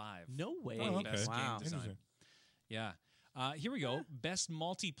Auto 5. No way. won Oh, okay. Best Wow. Game Design. Interesting. Yeah. Here we go. Best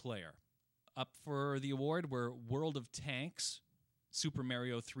multiplayer. Up for the award were World of Tanks, Super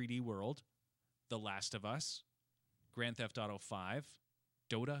Mario 3D World, The Last of Us, Grand Theft Auto 5,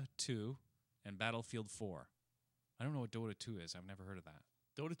 Dota 2, and Battlefield 4. I don't know what Dota 2 is. I've never heard of that.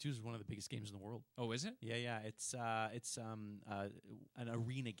 Dota 2 is one of the biggest games in the world. Oh, is it? Yeah. It's an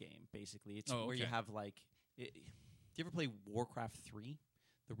arena game basically. It's Oh, where you okay. have like. Do you ever play Warcraft 3,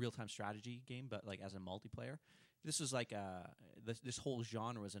 the real-time strategy game, but like as a multiplayer? This was like this whole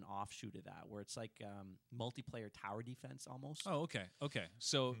genre was an offshoot of that, where it's like multiplayer tower defense almost. Oh, okay. Okay.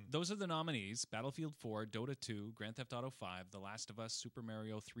 So those are the nominees: Battlefield 4, Dota 2, Grand Theft Auto 5, The Last of Us, Super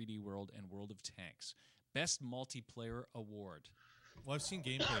Mario 3D World, and World of Tanks. Best multiplayer award. Well, I've seen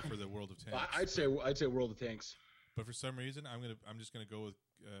gameplay for the World of Tanks, I'd say World of Tanks. but for some reason, I'm just gonna go with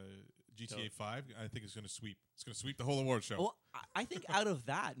GTA 5. I think it's gonna sweep. It's gonna sweep the whole award show. Well, I think out of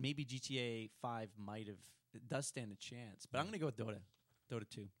that, maybe GTA 5 it does stand a chance, but I'm going to go with Dota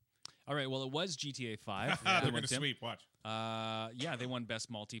 2. All right. Well, it was GTA 5. They're They gonna went Tim. sweep. Watch. Yeah, they won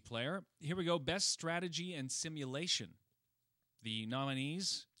Best Multiplayer. Here we go. Best Strategy and Simulation. The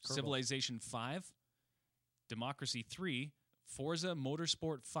nominees: Civilization 5, Democracy 3, Forza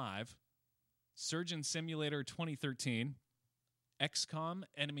Motorsport 5, Surgeon Simulator 2013, XCOM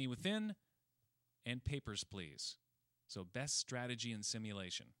Enemy Within, and Papers, Please. So, Best Strategy and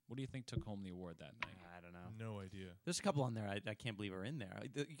Simulation. What do you think took home the award that night? I don't know. No idea. There's a couple on there I can't believe are in there.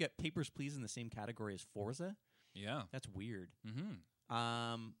 You get Papers, Please in the same category as Forza. Yeah. That's weird.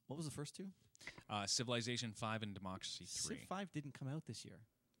 Mm-hmm. What was the first two? Civilization 5 and Democracy 3. Civ 5 didn't come out this year.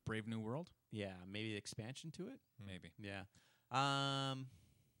 Brave New World? Yeah, maybe the expansion to it. Maybe. Yeah. I'm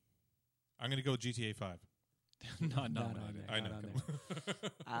gonna go GTA 5. Not Not on nominated. there. I Not know.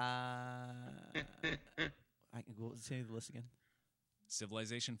 on there. Say the list again.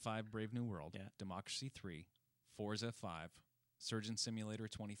 Civilization 5, Brave New World, Yeah. Democracy 3, Forza 5, Surgeon Simulator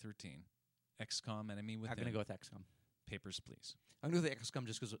 2013, XCOM Enemy I'm Within, going to go with XCOM. Papers, Please. I'm going to go with XCOM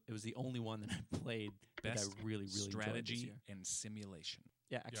just because it was the only one that I played that Best I really enjoyed this strategy year. and simulation.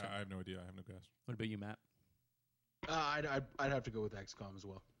 Yeah, XCOM. Yeah, I have no idea. I have no guess. What about you, Matt? I'd have to go with XCOM as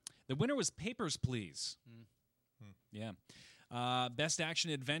well. The winner was Papers, Please. Yeah. Best Action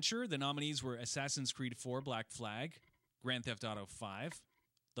Adventure, the nominees were Assassin's Creed 4 Black Flag, Grand Theft Auto 5,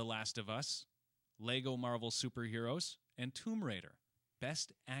 The Last of Us, Lego Marvel Superheroes, and Tomb Raider.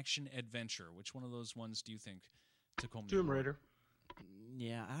 Best Action Adventure. Which one of those ones do you think took home the Tomb award? Raider.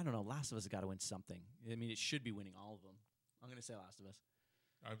 Yeah, I don't know. Last of Us has got to win something. I mean, it should be winning all of them. I'm going to say Last of Us.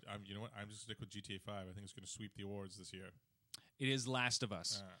 I'm you know what? I'm just stick with GTA 5. I think it's going to sweep the awards this year. It is Last of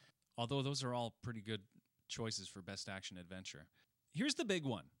Us. Ah. Although those are all pretty good choices for Best Action Adventure. Here's the big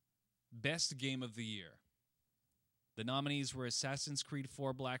one. Best game of the year. The nominees were Assassin's Creed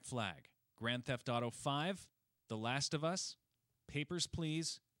 4 Black Flag, Grand Theft Auto 5, The Last of Us, Papers,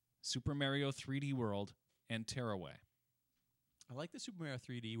 Please, Super Mario 3D World, and Tearaway. I like the Super Mario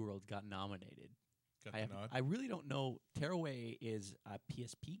 3D World got nominated. Got the nod. I really don't know. Tearaway is a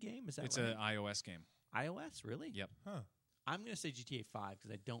PSP game. Is that It's right? an iOS game. iOS, really? Yep. Huh. I'm going to say GTA 5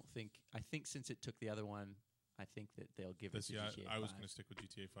 because I think since it took the other one, I think that they'll give it to Yeah, GTA 5. I was going to stick with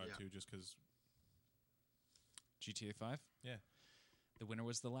GTA 5 Yeah. too, just because. GTA 5? Yeah. The winner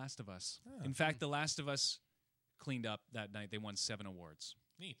was The Last of Us. Ah. In fact, The Last of Us cleaned up that night. They won 7 awards.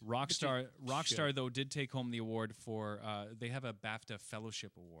 Neat. Rockstar though did take home the award for they have a BAFTA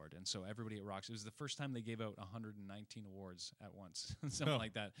Fellowship Award, and so everybody at Rockstar, it was the first time they gave out 119 awards at once, something Oh,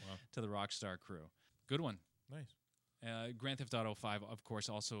 like that, wow. to the Rockstar crew. Good one. Nice. Grand Theft Auto 5, of course,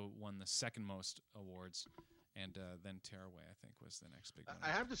 also won the second most awards, and then Tearaway, I think, was the next big one. I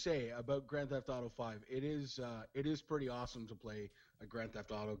have to say about Grand Theft Auto 5, it is pretty awesome to play a Grand Theft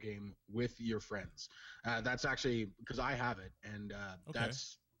Auto game with your friends. That's actually because I have it, and Okay.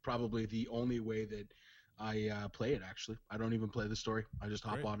 that's probably the only way that I play it. Actually, I don't even play the story. I just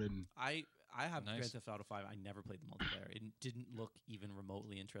hop Great. on and I have Nice. Grand Theft Auto 5. I never played the multiplayer. It didn't look even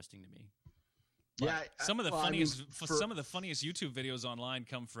remotely interesting to me. yeah. Some of the well, I mean, funniest, some of the funniest YouTube videos online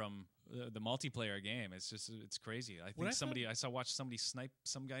come from the multiplayer game. It's crazy. I think watched somebody snipe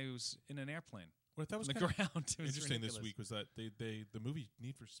some guy who's in an airplane What I thought was on the kind of ground. It was interesting ridiculous. this week was that the movie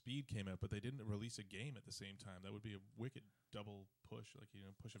Need for Speed came out, but they didn't release a game at the same time. That would be a wicked double push,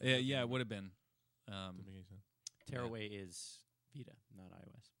 push a Yeah, video yeah, game. it would have been. Didn't make any sense. Tearaway is Vita, not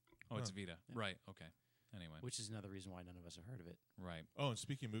iOS, Oh, it's Huh. Vita. Yeah. Right. Okay. Anyway. which is another reason why none of us have heard of it. Right. Oh, and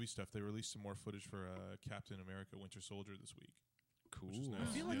speaking of movie stuff, they released some more footage for Captain America: Winter Soldier this week. Cool. Which is nice. I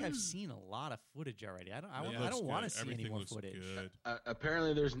feel like Yeah. I've seen a lot of footage already. I It don't looks want to good. see any Everything more looks footage. Good.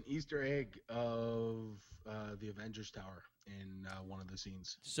 apparently there's an Easter egg of the Avengers Tower in one of the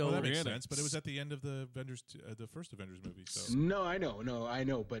scenes. So Well, that makes Really? sense, but it was at the end of the the first Avengers movie. So, No, I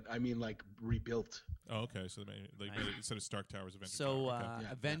know, but I mean like rebuilt. oh, okay. So they made it, instead of Stark Towers, Avengers. So Tower. Okay.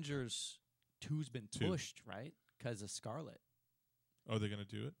 Yeah. Avengers 2's been Two. pushed, right? Because of Scarlet. Oh, they're gonna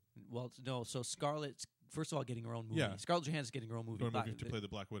do it. Well, no. So Scarlet's first of all getting her own movie. Yeah. Scarlett Johansson's getting her own movie. Or Black- movie to play the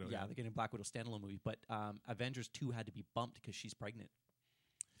Black Widow. yeah, they're getting Black Widow standalone movie. But Avengers 2 had to be bumped because she's pregnant.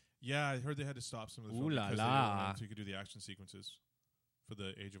 Yeah, I heard they had to stop some of the Ooh filming la because la. so you could do the action sequences for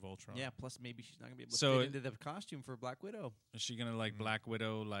the Age of Ultron. Yeah. Plus, maybe she's not gonna be able to So fit it- into the costume for Black Widow. Is she gonna like Black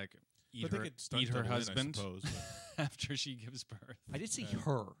Widow eat But they her could stunt eat her double in, I husband suppose, but- after she gives birth? I did see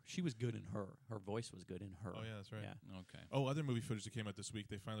her. She was good in her. Her voice was good in her. Oh yeah, that's right. Yeah. Okay. Oh, other movie footage that came out this week.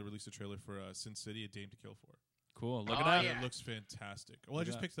 They finally released a trailer for Sin City: A Dame to Kill For. Cool. Look Oh, at that. yeah. It looks fantastic. Well, I Look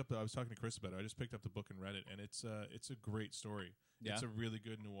just at picked up. I was talking to Chris about it. I just picked up the book and read it, and it's a great story. Yeah. It's a really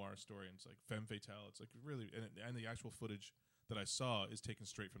good noir story, and it's like femme fatale. It's like really, and the actual footage that I saw is taken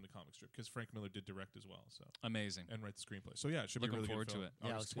straight from the comic strip because Frank Miller did direct as well, so Amazing. and write the screenplay. So yeah, it should Looking be a really forward good to film. it. Yeah,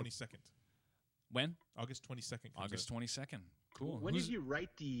 it August looks good. 22nd. When? August 22nd. August 22nd. Cool. When Who's- did you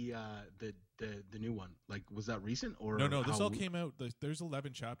write the new one? Like, was that recent or No. This how- all came out. There's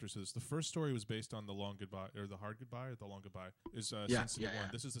 11 chapters to this. The first story was based on the Long Goodbye or the Hard Goodbye or the Long Goodbye is Sin City 1. yeah.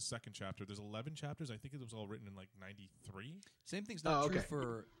 This is the second chapter. There's 11 chapters. I think it was all written in like 93. Same thing's not Oh, true okay.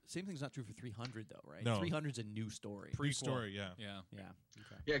 for 300 though, right? No. 300's a new story. Pre-story, yeah. Yeah. yeah.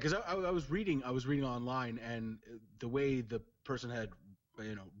 Okay. Yeah, because I was reading online, and the way the person had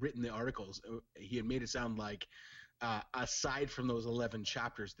written the articles, he had made it sound like aside from those 11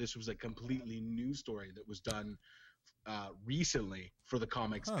 chapters, this was a completely new story that was done recently for the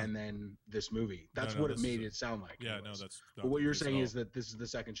comics, Huh. and then this movie. That's no, what it this made is it sound like. Yeah, anyways. no, that's not But what the you're case at saying all. is that this is the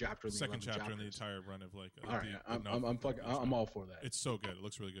second chapter. In the second 11 chapter in the chapters. entire run of like. All right, I'm all for that. It's so good. It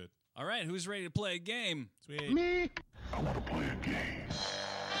looks really good. All right. Who's ready to play a game? Sweet. Me.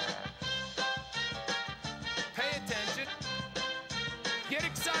 Pay attention. Get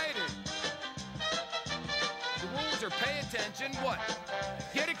excited. The rules are pay attention. What?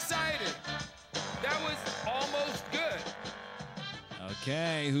 Get excited. That was almost good.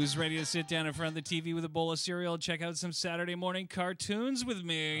 Okay. Who's ready to sit down in front of the TV with a bowl of cereal and check out some Saturday morning cartoons with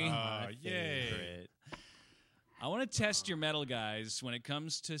me? Yay. Favorite. I want to test your metal, guys, when it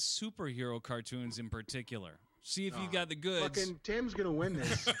comes to superhero cartoons in particular. See if you got the goods. Fucking Tim's gonna win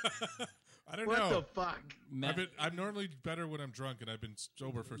this. I don't What know. the fuck? Ma- I'm normally better when I'm drunk, and I've been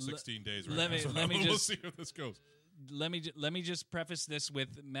sober for 16 days right let now. me- So let me we'll just- see how this goes. let me just preface this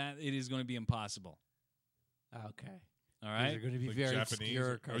with Matt. It is going to be impossible. Okay. All These right. are going to be Like very Japanese, obscure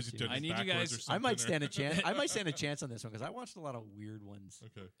or is cartoons. it done I need you backwards guys- or I might something, stand or- a chance. I might stand a chance on this one because I watched a lot of weird ones.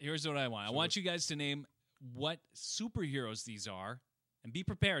 Okay. Here's what I want. I want you guys to name what superheroes these are, and be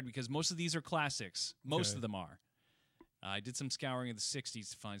prepared because most of these are classics. Most Okay. of them are. I did some scouring of the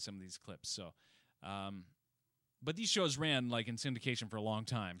 60s to find some of these clips. So, but these shows ran like in syndication for a long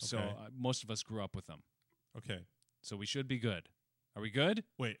time. So Okay. most of us grew up with them. Okay. So we should be good. Are we good?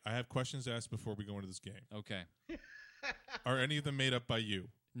 Wait, I have questions to ask before we go into this game. Okay. Are any of them made up by you?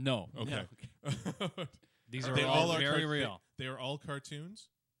 No. Okay. These are They all are very car- real. They are all cartoons?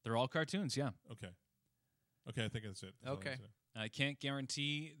 They're all cartoons, yeah. Okay. Okay, I think that's it. That's all I Okay. need to know. I can't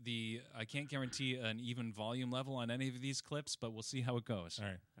guarantee an even volume level on any of these clips, but we'll see how it goes. All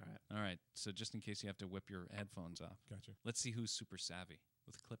right. All right. So just in case you have to whip your headphones off. Gotcha. Let's see who's super savvy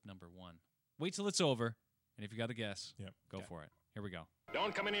with clip number 1. Wait till it's over, and if you got a guess, Yep. go for it. Here we go.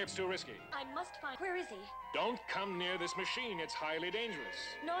 Don't come in here, it's too risky. I must find. Where is he? Don't come near this machine, it's highly dangerous.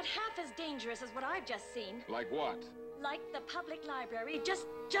 Not half as dangerous as what I've just seen. Like what? Like the public library just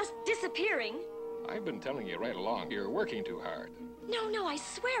disappearing. I've been telling you right along, you're working too hard. No, I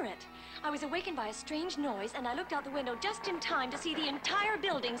swear it. I was awakened by a strange noise, and I looked out the window just in time to see the entire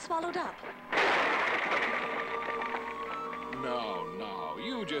building swallowed up. No,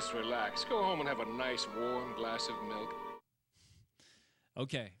 you just relax. Go home and have a nice warm glass of milk.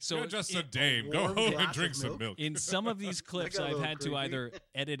 Okay. So You're just a in- dame. Go warm home glass and drink of some milk? milk. in some of these clips, got a I've little had to creepy. either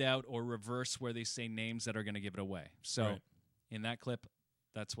edit out or reverse where they say names that are going to give it away. So Right. in that clip,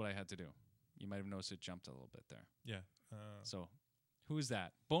 that's what I had to do. You might have noticed it jumped a little bit there. Yeah. So who is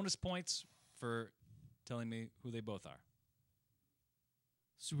that? Bonus points for telling me who they both are.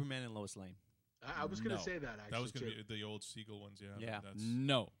 Superman and Lois Lane. I was going to No. say that, actually. That was going too. to be the old Siegel ones, yeah. Yeah.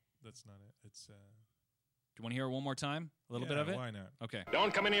 No. That's not it. It's Do you want to hear it one more time? A little bit yeah, of it? Why not? Okay.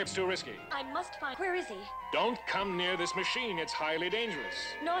 Don't come in here, it's too risky. I must find. Where is he? Don't come near this machine, it's highly dangerous.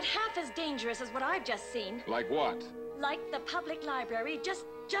 Not half as dangerous as what I've just seen. Like what? Like the public library just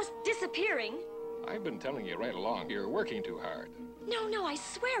disappearing. I've been telling you right along, you're working too hard. No, I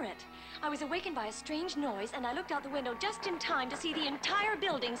swear it. I was awakened by a strange noise, and I looked out the window just in time to see the entire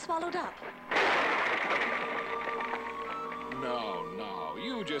building swallowed up. No,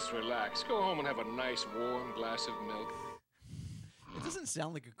 you just relax. Go home and have a nice warm glass of milk. It doesn't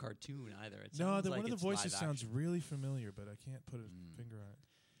sound like a cartoon either. It No, sounds the, like one of the it's voices live sounds action. really familiar, but I can't put a finger on it.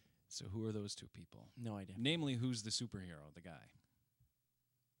 So who are those two people? No idea. Namely, who's the superhero, the guy?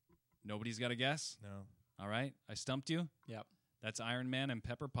 Nobody's got a guess? No. All right. I stumped you. Yep. That's Iron Man and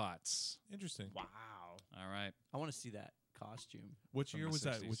Pepper Potts. Interesting. Wow. All right. I want to see that costume. What From year the was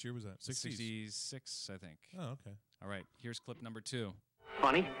that? 60s. Which year was that? 60s. 66, I think. Oh, okay. All right. Here's clip number 2.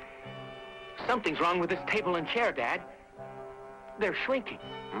 Funny. Something's wrong with this table and chair, Dad. They're shrinking.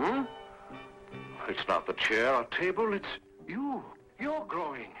 Hmm? It's not the chair or table, it's you. You're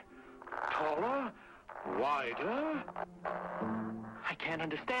growing. Taller, wider. I can't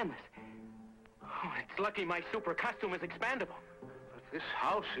understand this. Oh, it's lucky my super costume is expandable. But this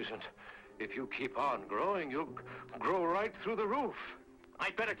house isn't. If you keep on growing, you'll grow right through the roof.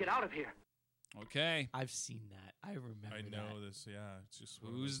 I'd better get out of here. Okay. I've seen that. I remember I know that. this. Yeah, it's just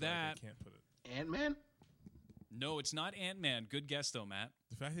one of Who's those, like, that? I can't put it. Ant-Man? No, it's not Ant-Man. Good guess, though, Matt.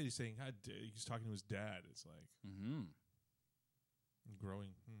 The fact that he's saying he's talking to his dad, it's like Mm-hmm. growing.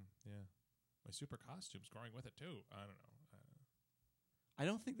 Yeah, my super costume's growing with it too. I don't know. I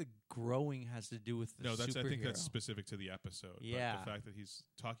don't think the growing has to do with the No, that's. I think that's superhero. specific to the episode. Yeah. But the fact that he's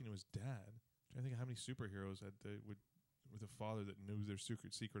talking to his dad. I think how many superheroes had with a father that knew their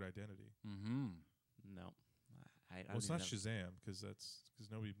secret identity. Mm-hmm. No. I Well, it's don't not even know. Shazam because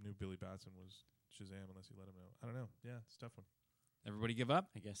nobody knew Billy Batson was Shazam unless he let him know. I don't know. Yeah, it's a tough one. Everybody give up?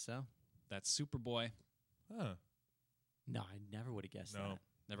 I guess so. That's Superboy. Huh. No, I never would have guessed No. that.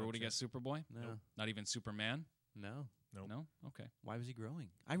 Never would have guessed Superboy? No. Not even Superman? No. Nope. No? Okay. Why was he growing?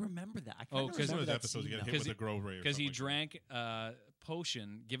 I remember that. I Oh, kinda 'cause remember one of the that episodes scene you get now. hit with a grow ray or Because he something like drank a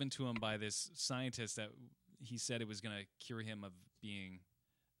potion given to him by this scientist that he said it was going to cure him of being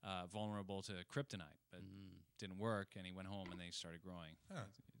vulnerable to kryptonite, but didn't work, and he went home and then he started growing. Huh.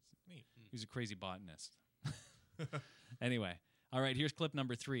 Neat. He was a crazy botanist. Anyway, all right, here's clip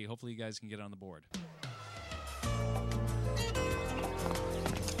number 3. Hopefully you guys can get it on the board.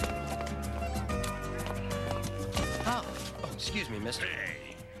 Oh, excuse me, mister.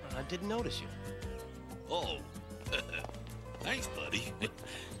 Hey. I didn't notice you. Oh, thanks, buddy.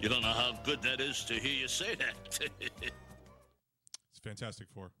 You don't know how good that is to hear you say that. It's Fantastic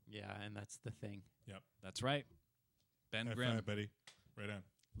Four. Yeah, and that's the thing. Yep. That's right. Ben High Grimm five, buddy. Right on.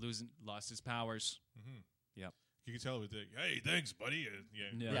 lost his powers. Mm-hmm. Yep. You can tell it was like, hey, thanks, buddy.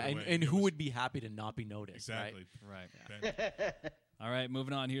 Yeah, right and, away. and It who was- would be happy to not be noticed? Exactly. Right. Ben. All right,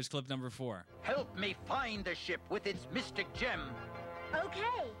 moving on. Here's clip number 4. Help me find the ship with its mystic gem. Okay.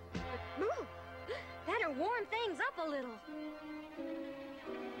 Move. That better warm things up a little.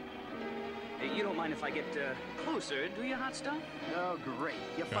 Hey, you don't mind if I get closer, do you, Hot Stuff? Oh, great.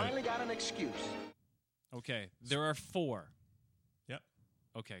 You finally got an excuse. Okay, there are 4. Yep.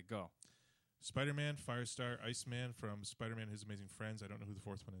 Okay, go. Spider-Man, Firestar, Iceman from Spider-Man and His Amazing Friends. I don't know who the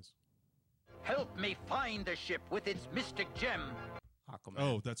 4th one is. Help me find the ship with its mystic gem. Aquaman.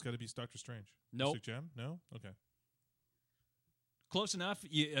 Oh, that's got to be Doctor Strange. Nope. Mystic Gem? No? Okay. Close enough.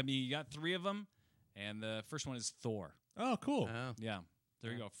 You got 3 of them, and the first one is Thor. Oh, cool. Yeah.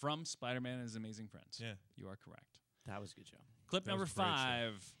 There you go. From Spider-Man and His Amazing Friends. Yeah. You are correct. That was a good job. Clip number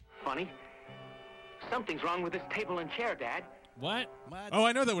 5. Funny. Something's wrong with this table and chair, Dad. What? Oh,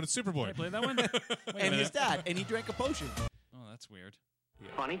 I know that one. It's Superboy. Can I play that one? Wait a And his minute. dad, and he drank a potion. Oh, that's weird.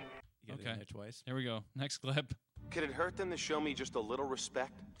 Funny. You got it in there twice. Here we go. Next clip. Could it hurt them to show me just a little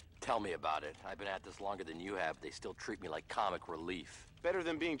respect? Tell me about it. I've been at this longer than you have. They still treat me like comic relief. Better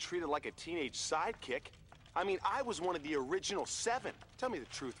than being treated like a teenage sidekick. I mean, I was one of the original 7. Tell me the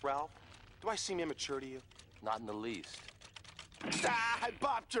truth, Ralph. Do I seem immature to you? Not in the least. Ah, I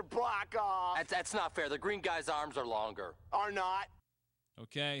bopped your block off. That's not fair. The green guy's arms are longer. Are not.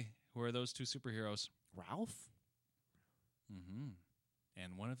 Okay. Who are those 2 superheroes? Ralph? Mm-hmm.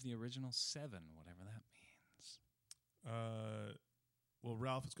 And one of the original 7, whatever that means. Well,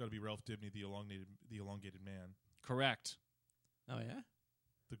 Ralph, it's got to be Ralph Dibny, the elongated man. Correct. Oh, yeah?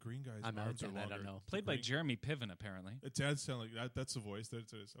 The green guy's I'm arms out, are then, I longer. don't know. Played by Jeremy Piven, apparently. It does sound like that. That's the voice.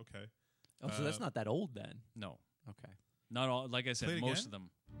 That is okay. Oh, so that's not that old then? No. Okay. Not all. Like I Play said, it most again? of them.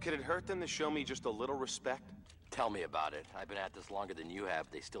 Could it hurt them to show me just a little respect? Tell me about it. I've been at this longer than you have.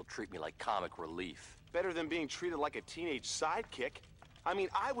 They still treat me like comic relief. Better than being treated like a teenage sidekick. I mean,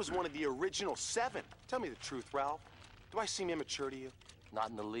 I was one of the original 7. Tell me the truth, Ralph. Do I seem immature to you? Not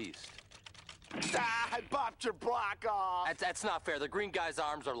in the least. Ah, I bopped your block off. That's not fair. The green guy's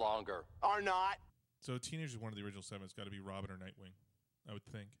arms are longer. Are not. So Teenage is one of the original 7. It's got to be Robin or Nightwing, I would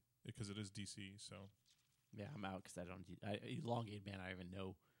think, because it is DC. So Yeah, I'm out because I don't. Elongated man, I don't even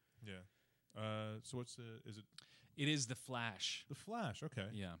know. yeah. So what's is it? It is The Flash. The Flash. Okay.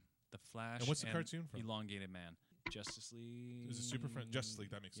 Yeah. The Flash. And what's the cartoon from? Elongated Man. Justice League. Is it Super Friends? Justice League.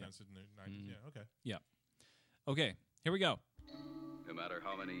 That makes Yeah. sense. In the 90s. Yeah. Okay. Yeah. Okay. Here we go. No matter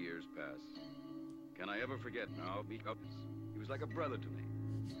how many years pass, can I ever forget now? He was like a brother to me.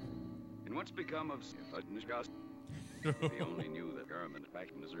 And what's become of They only knew that Garmin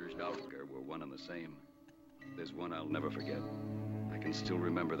and Zerjdasker were one and the same. There's one I'll never forget. I can still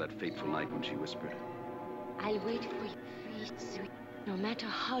remember that fateful night when she whispered, I'll wait for you, sweet, no matter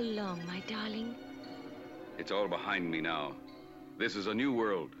how long, my darling. it's all behind me now. This is a new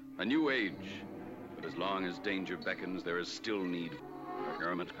world, a new age. But as long as danger beckons, there is still need.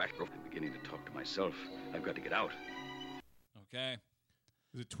 I'm beginning to talk to myself. I've got to get out. Okay.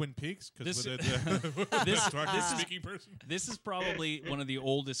 Is it Twin Peaks? This, Speaking person. This is probably one of the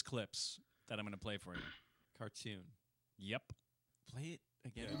oldest clips that I'm going to play for you. Cartoon. Yep. Play it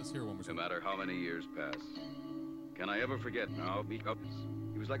again. Yeah, let's hear one more No time. matter how many years pass, can I ever forget now?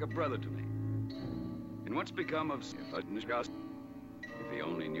 He was like a brother to me. And what's become of if he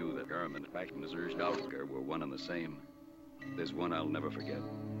only knew that Garmin and Zerjdasker were one and the same. There's one I'll never forget.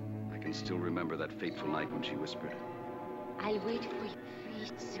 I can still remember that fateful night when she whispered, I'll wait for you,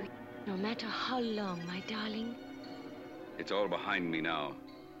 sweet, no matter how long, my darling. it's all behind me now.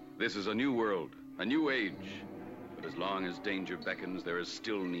 This is a new world, a new age. But as long as danger beckons, there is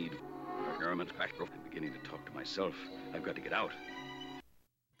still need. I'm beginning to talk to myself. I've got to get out.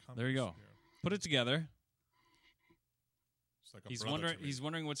 There you go. Put it together. It's like a He's brother wondering. to me. He's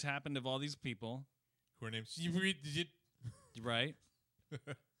wondering what's happened of all these people. Who are named Right.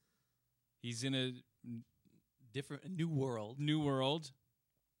 He's in a new world. New world.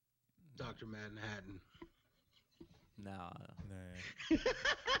 Dr. Manhattan. No.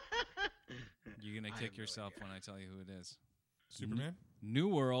 You're gonna I kick have no yourself idea. when I tell you who it is. Superman? New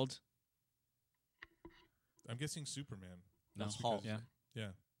world. I'm guessing Superman. No. That's Hulk. because- Yeah. Yeah.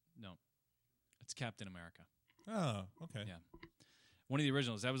 No. It's Captain America. Oh, okay. Yeah. One of the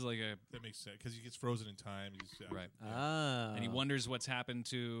originals. That was like a That makes sense because he gets frozen in time. He's, right. Ah. And he wonders what's happened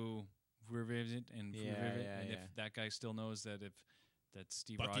to Rivet and Yeah, Rivet, yeah, and yeah. if that guy still knows that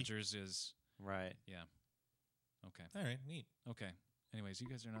Steve Bucky? Rogers is Right. Yeah. Okay. All right, neat. Okay. Anyways, you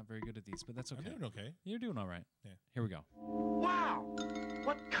guys are not very good at these, but that's okay. I'm doing okay. You're doing all right. Yeah. Here we go. Wow!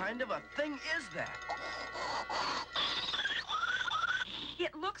 What kind of a thing is that?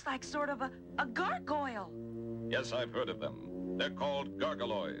 It looks like sort of a gargoyle. Yes, I've heard of them. They're called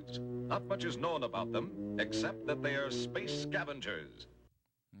gargoloids. Not much is known about them, except that they are space scavengers.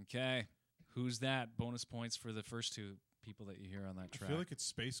 Okay. Who's that? Bonus points for the first two people that you hear on that track. I feel like it's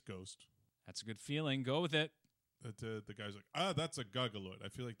Space Ghost. That's a good feeling. Go with it. The guy's like, that's a Gogoloid. I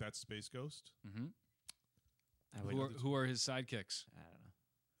feel like that's Space Ghost. Mm-hmm. Who are his sidekicks? I don't know.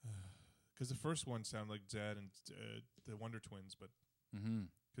 Because the first one sounded like Zed and the Wonder Twins, but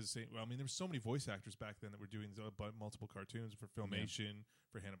because I mean, there were so many voice actors back then that were doing multiple cartoons for Filmation,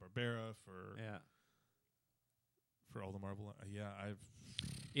 for Hanna-Barbera, for all the Marvel.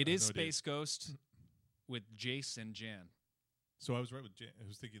 It is Space Ghost with Jace and Jan. So I was right with Jan. I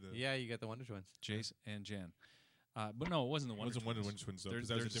was thinking the you got the Wonder Twins. Jace and Jan. But no, it wasn't the Wonder Twins. It wasn't Wonder Twins, though, because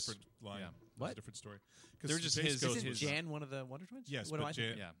that was a different line. Yeah. That was a different story. They're just Isn't Jan one of the Wonder Twins? Yes, what but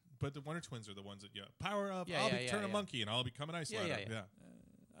Jan, but the Wonder Twins are the ones that power up. I'll turn a monkey and I'll become an ice ladder.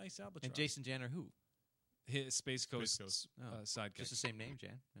 Ice Albatross. And Jason Jan are who? His Space Ghost sidekick. Just the same name,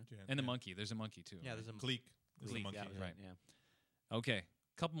 Jan. And the monkey. There's a monkey too. Yeah, there's a Gleek. There's a monkey. Yeah, right. Yeah. Okay,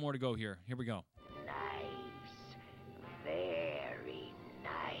 couple more to go here. Here we go. Nice. Very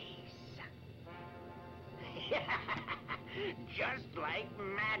nice. Just like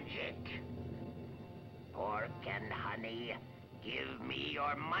magic. Pork and honey, give me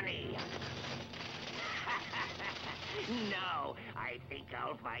your money. No, I think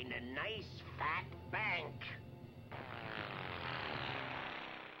I'll find a nice fat bank.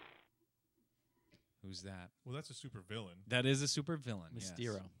 Who's that? Well, that's a super villain. That is a super villain.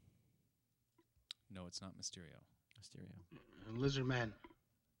 Mysterio. Yes. No, it's not Mysterio. Lizard Man.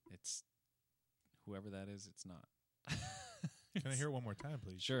 It's whoever that is. It's not. Can I hear it one more time,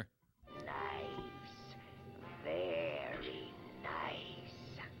 please? Sure. Nice. Very nice.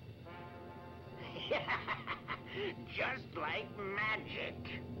 Just like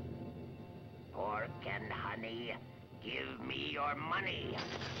magic. Pork and honey, give me your money.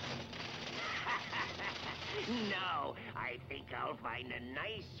 No, I think I'll find a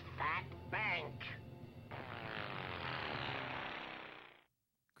nice fat bank.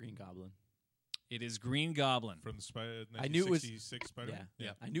 Green Goblin. It is Green Goblin. From the I knew it was 1966 Spider-Man?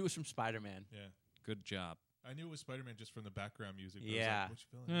 Yeah. I knew it was from Spider-Man. Yeah. Good job. I knew it was Spider-Man just from the background music. But Yeah. I was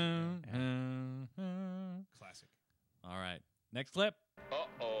like, which villain? Classic. All right. Next clip.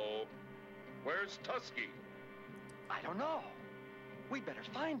 Uh-oh. Where's Tusky? I don't know. We'd better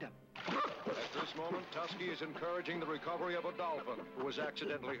find him. At this moment, Tusky is encouraging the recovery of a dolphin who has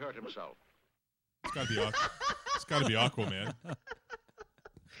accidentally hurt himself. It's got to be It's got to be Aquaman.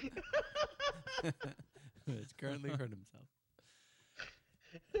 It's currently hurt himself.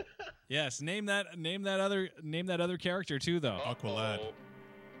 Yes, name that other character too, though. Aqualad.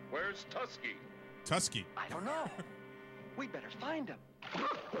 Where's Tusky? Tusky. I don't know. We'd better find him.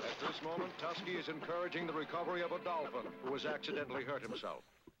 At this moment, Tusky is encouraging the recovery of a dolphin who has accidentally hurt himself.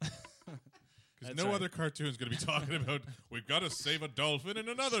 Because no other cartoon's going to be talking about, we've got to save a dolphin and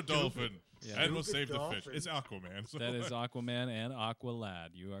another dolphin. Yeah. And we'll save the fish. It's Aquaman. So That is Aquaman and Aqualad.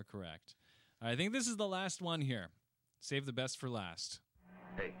 You are correct. I think this is the last one here. Save the best for last.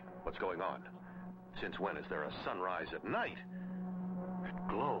 Hey, what's going on? Since when is there a sunrise at night? That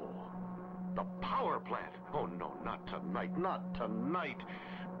glow. The power plant. Oh, no, not tonight. Not tonight.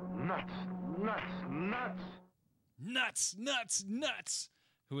 Nuts, nuts, nuts. Nuts, nuts, nuts.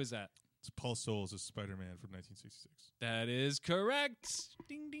 Who is that? It's Paul Soles as Spider-Man from 1966. That is correct.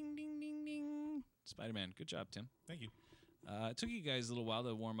 Ding, ding, ding, ding, ding. Spider-Man. Good job, Tim. Thank you. It took you guys a little while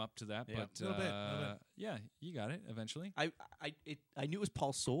to warm up to that, Yeah. but Little bit. yeah, you got it eventually. I knew it was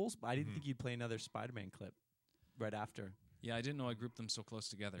Paul Souls, but I didn't think you'd play another Spider-Man clip right after. Yeah, I didn't know I grouped them so close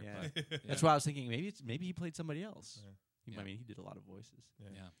together. Yeah. But, yeah. That's why I was thinking maybe he played somebody else. Yeah. I mean, he did a lot of voices.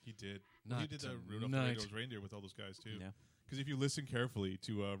 Yeah. He did. Not He did Rudolph the tonight. Red-Nosed Reindeer with all those guys, too. Yeah. Because if you listen carefully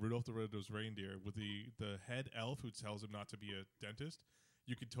to Rudolph the Red-Nosed Reindeer with the head elf who tells him not to be a dentist,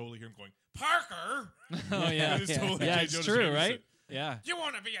 you could totally hear him going, Parker! Oh, yeah. It's totally Yeah, J. it's Jonah true, Jameson. right? Yeah. You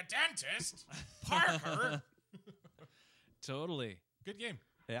want to be a dentist? Parker! Totally. Good game.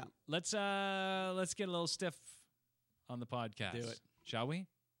 Yeah. Let's get a little stiff on the podcast. Do it. Shall we?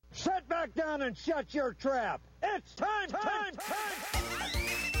 Sit back down and shut your trap. It's time.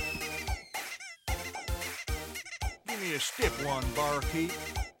 Give me a stiff one, barkeep.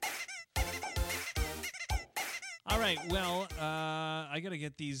 All right. Well, I got to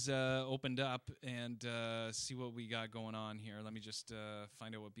get these opened up and see what we got going on here. Let me just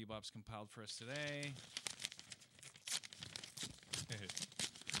find out what Bebop's compiled for us today.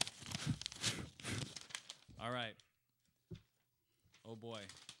 All right. Oh boy.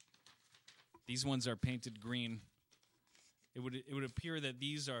 These ones are painted green. It would appear that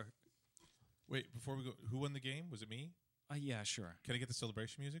these are. Wait, before we go, who won the game? Was it me? Yeah, sure. Can I get the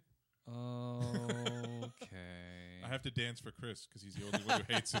celebration music? Okay. I have to dance for Chris because he's the only one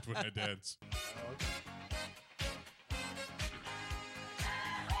who hates it when I dance.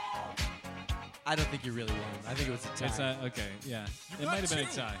 I don't think you really won. I think it was a tie. It's okay. Yeah, it might have been a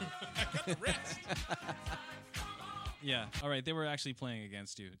tie. I got the rest. Yeah. All right. They were actually playing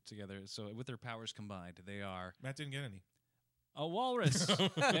against you together. So with their powers combined, they are Matt didn't get any. a walrus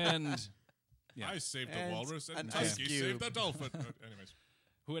and yeah, I saved And a walrus, and an Tusky ice cube. saved a dolphin. Anyways.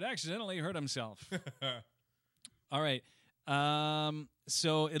 who had accidentally hurt himself. All right.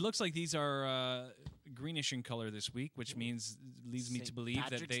 So it looks like these are greenish in color this week, which leads me to believe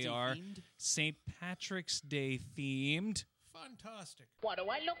that they are St. Patrick's Day themed. Fantastic. What do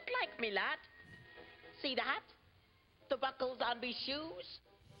I look like, me lad? See the hat? The buckles on me shoes?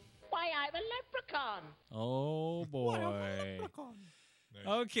 Why, I'm a leprechaun. Oh, boy.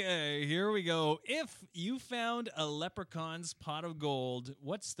 Okay, here we go. If you found a leprechaun's pot of gold,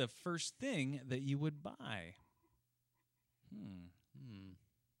 what's the first thing that you would buy? I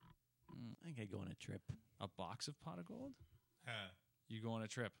think I'd go on a trip. A box of pot of gold? Huh. You go on a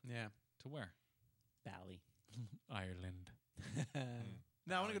trip. Yeah. To where? Bali. Ireland.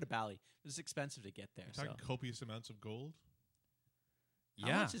 No, I want to go to Bali. It's expensive to get there. You're talking copious amounts of gold?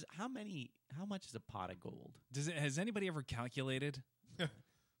 Yeah. How much is a pot of gold? Has anybody ever calculated?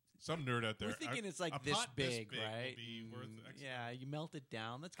 Some nerd out there. We're thinking it's like a this pot big, will right? be worth X yeah, you melt it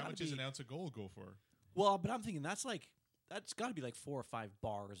down. That's How gotta much be, does an ounce of gold go for? Well, but I'm thinking that's got to be like 4 or 5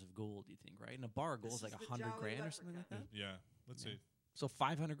 bars of gold. You think, right? And a bar of gold is like $100 grand or something like that. Yeah, let's see. So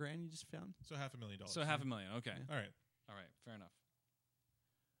 $500 grand you just found. So $500,000. So $500,000. Okay. All right. All right. Fair enough.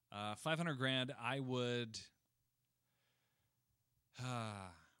 500 grand. I would.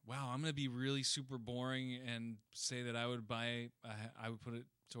 Wow. I'm gonna be really super boring and say that I would buy. I would put it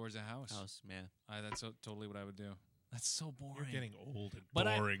towards a house. House, man. That's totally what I would do. That's so boring. You're getting old and But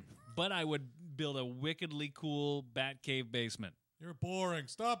boring. But I would build a wickedly cool bat cave basement. You're boring.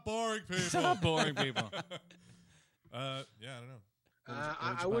 Stop boring people. Stop boring people. Yeah, I don't know.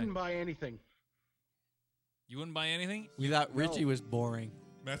 I wouldn't buy anything. You wouldn't buy anything? We thought Richie was boring.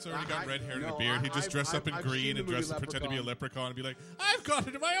 Matt's already got red hair and a beard. He'd just dress up in I've green seen and the movie pretend to be a Leprechaun. leprechaun and be like, I've got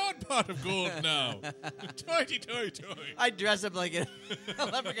it in my own pot of gold now. Toy. I'd dress up like a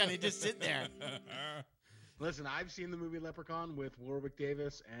leprechaun and just sit there. Listen, I've seen the movie Leprechaun with Warwick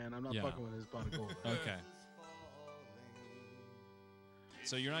Davis, and I'm not Yeah. fucking with his pot of gold. Okay.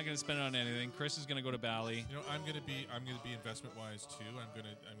 So you're not going to spend it on anything. Chris is going to go to Bali. You know, I'm gonna be investment wise too. I'm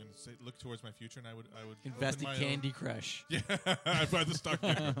gonna say, look towards my future, and I would Invest in open my Candy own, Crush. Yeah, I'd buy the stock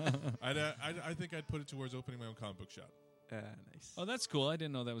there. I think I'd put it towards opening my own comic book shop. Nice. Oh, that's cool. I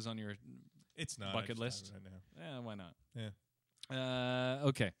didn't know that was on your It's not bucket I just list. have it right now. Yeah, why not? Yeah.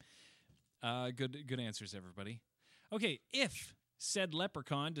 Okay. Good answers, everybody. Okay, if said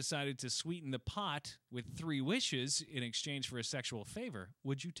leprechaun decided to sweeten the pot with 3 wishes in exchange for a sexual favor,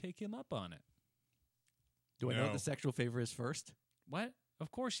 would you take him up on it? Do I know what No. the sexual favor is first? What?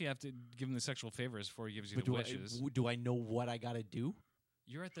 Of course you have to give him the sexual favors before he gives you But the do wishes. do I know what I got to do?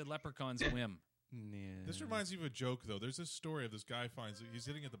 You're at the leprechaun's whim. Yeah. This reminds me of a joke, though. There's this story of this guy he's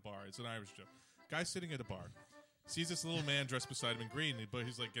sitting at the bar. It's an Irish joke. Guy's sitting at a bar. Sees this little man dressed beside him in green, but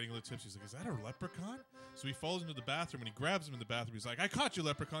he's like getting a little tipsy. He's like, is that a leprechaun? So he falls into the bathroom and he grabs him in the bathroom. He's like, I caught you,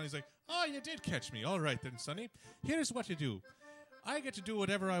 leprechaun. He's like, oh, you did catch me. All right then, Sonny. Here's what you do. I get to do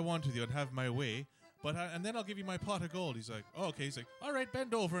whatever I want with you and have my way, and then I'll give you my pot of gold. He's like, oh, okay. He's like, all right,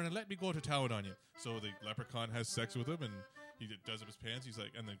 bend over and let me go to town on you. So the leprechaun has sex with him and he does up his pants. He's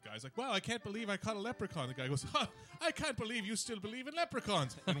like, and the guy's like, wow, I can't believe I caught a leprechaun. The guy goes, ha, I can't believe you still believe in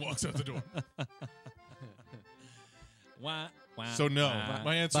leprechauns, and walks out the door. Wah, wah, So no, wah.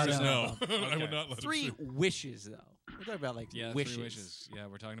 my answer is no. I Okay. would not let him 3 shoot. wishes, though. We're talking about Yeah, wishes. 3 wishes. Yeah,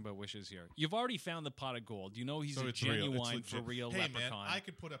 we're talking about wishes here. You've already found the pot of gold. You know he's So a it's real. It's genuine, for legit. real hey, leprechaun. man, I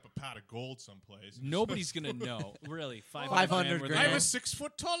could put up a pot of gold someplace. Nobody's going to know. Really. 500 worth of grand. I'm a gold?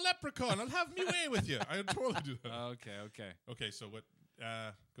 6-foot tall leprechaun. I'll have me way with you. I would totally do that. Okay. Okay, so what?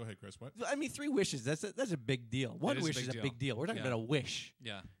 Go ahead, Chris. What? I mean, 3 wishes. That's a big deal. One is a wish big is a deal. big deal. We're talking Yeah. about a wish.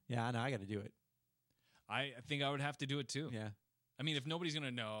 Yeah. Yeah, no, I got to do it. I think I would have to do it too. Yeah. I mean, if nobody's going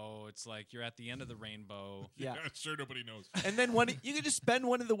to know, it's like you're at the end of the rainbow. Yeah. Sure, nobody knows. And then you can just spend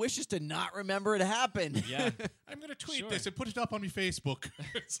one of the wishes to not remember it happened. Yeah. I'm going to tweet Sure. this and put it up on my Facebook.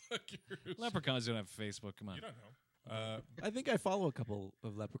 It's like Leprechauns don't have Facebook. Come on. You don't know. I think I follow a couple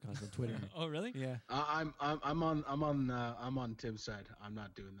of leprechauns on Twitter. Oh, really? Yeah. I'm on Tim's side. I'm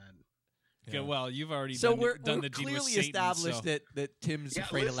not doing that. Okay, well, you've already So done, we're the deed with clearly Satan, established so. that Tim's Yeah,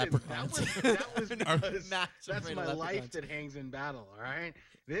 afraid listen, of leprechauns. That was because Matt's that's afraid my of life leprechauns. that hangs in battle. All right,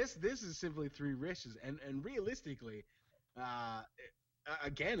 this is simply 3 wishes, and realistically,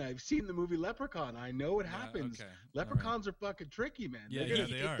 again, I've seen the movie Leprechaun. I know what happens. okay. Leprechauns are fucking tricky, man. Yeah, They're gonna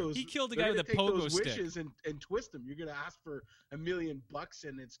they take are. those- He killed a they're guy gonna with a take pogo those stick. wishes and twist them. You're gonna ask for $1 million,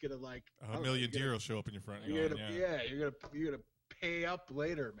 and it's gonna like I A don't know, million you're deer will show up in your front You're lawn. gonna, Yeah. you're gonna pay up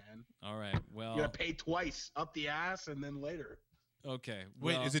later, man. All right. Well. You're gonna pay twice, up the ass, and then later. Okay.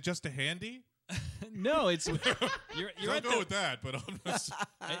 Wait, well- is it just a handy? No, it's you're I'll at go with that, but I'm not.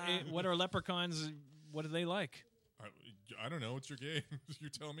 what are leprechauns? What do they like? I don't know. It's your game. You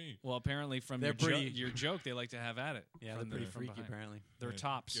tell me. Well, apparently from They're your joke, they like to have at it. Yeah, from they're pretty from freaky, behind. apparently. They're Yeah,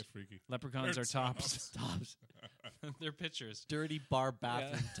 tops. get freaky. Leprechauns They're are tops. Tops. They're pictures. Dirty bar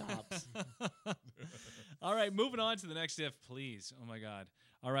bathroom tops. All right, moving on to the next if, please. Oh my God.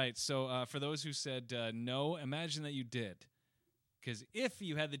 All right, so for those who said no, imagine that you did. Because if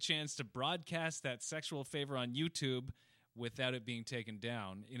you had the chance to broadcast that sexual favor on YouTube without it being taken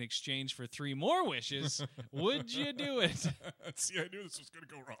down in exchange for 3 more wishes, would you do it? See, I knew this was going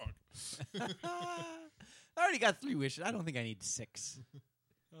to go wrong. I already got 3 wishes. I don't think I need 6.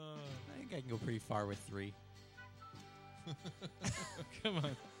 I think I can go pretty far with 3. Come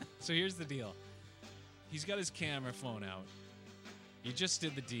on. So here's the deal. He's got his camera phone out. You just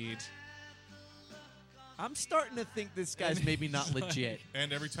did the deed. I'm starting to think this guy's maybe not legit.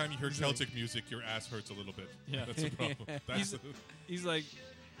 And every time you hear Celtic music, your ass hurts a little bit. Yeah. That's the problem. That's He's like,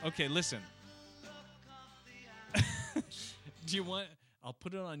 okay, listen. Do you want? I'll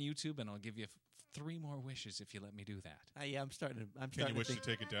put it on YouTube and I'll give you 3 more wishes if you let me do that. Yeah, I'm starting to. Can you wish to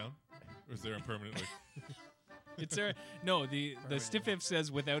take it down? Or is there a permanently? It's there. No, the stiff if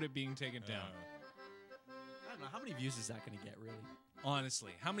says without it being taken down. I don't know. How many views is that going to get, really?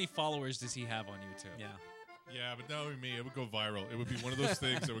 Honestly, how many followers does he have on YouTube? Yeah. Yeah, but not me. It would go viral. It would be one of those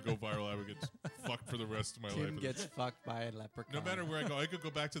things that would go viral. I would get fucked for the rest of my Tim life. gets fucked by a leprechaun. No matter where I go, I could go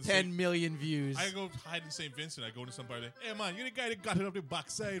back to the 10 million views. I go hide in St. Vincent. I go to somebody. Hey man, you're the guy that got it up the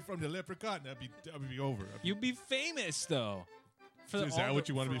backside from the leprechaun. That'd be over. You'd be famous though. Is that what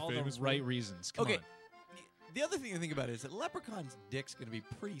you want to be famous for? Right for? reasons. Come Okay. on. The other thing to think about is that leprechaun's dick's going to be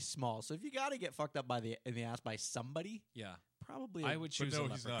pretty small. So if you got to get fucked up in the ass by somebody, yeah, probably I would choose But no, a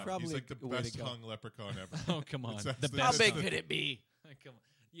he's leprechaun. not. Probably He's like the a way to best go. hung leprechaun ever. Oh come on, That's the the- best. How big could it be? Come on.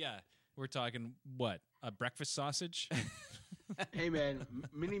 Yeah, we're talking what? A breakfast sausage? Hey man,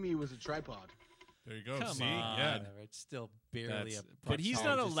 Mini-Me was a tripod. There you go. Come See, on. yeah. Whatever, it's still barely That's- a. but he's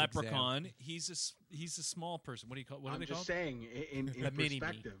not a proctologist leprechaun. exam. He's a small person. What do you call? What are I'm they just called? saying, in A mini-me,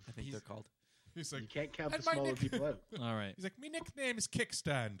 perspective, I think they're called. He's like, you can't count And the my smaller nick- people out. All right. He's like, my nickname is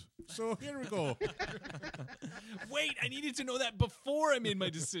Kickstand. So here we go. Wait, I needed to know that before I made my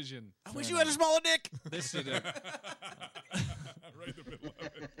decision. I wish you had a smaller dick. This should have. Right in the middle of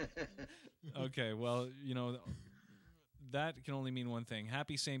it. Okay, well, that can only mean one thing.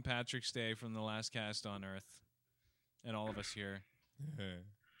 Happy St. Patrick's Day from the last cast on Earth, and all of us here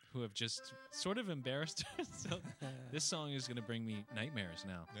who have just sort of embarrassed ourselves. This song is going to bring me nightmares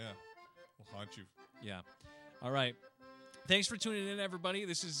now. Yeah. We'll haunt you. Yeah. All right. Thanks for tuning in, everybody.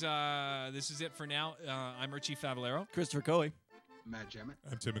 This is it for now. I'm Richie Favalero. Christopher Coey. Matt Jemmett.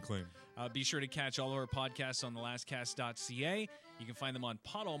 I'm Tim McLean. Be sure to catch all of our podcasts on thelastcast.ca. You can find them on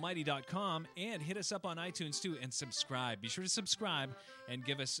podalmighty.com and hit us up on iTunes too and subscribe. Be sure to subscribe and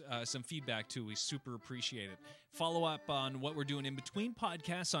give us some feedback too. We super appreciate it. Follow up on what we're doing in between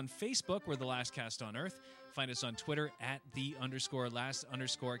podcasts on Facebook. We're The Last Cast on Earth. Find us on Twitter at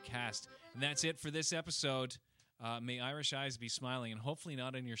 @the_last_cast. And that's it for this episode. May Irish eyes be smiling and hopefully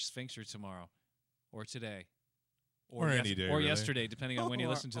not in your sphincter tomorrow or today. Or any day, Or really. yesterday, depending on when you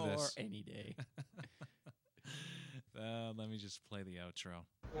listen to this. Or any day. Let me just play the outro.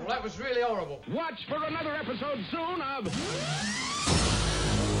 Well, that was really horrible. Watch for another episode soon of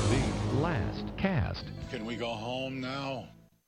The Last Cast. Can we go home now?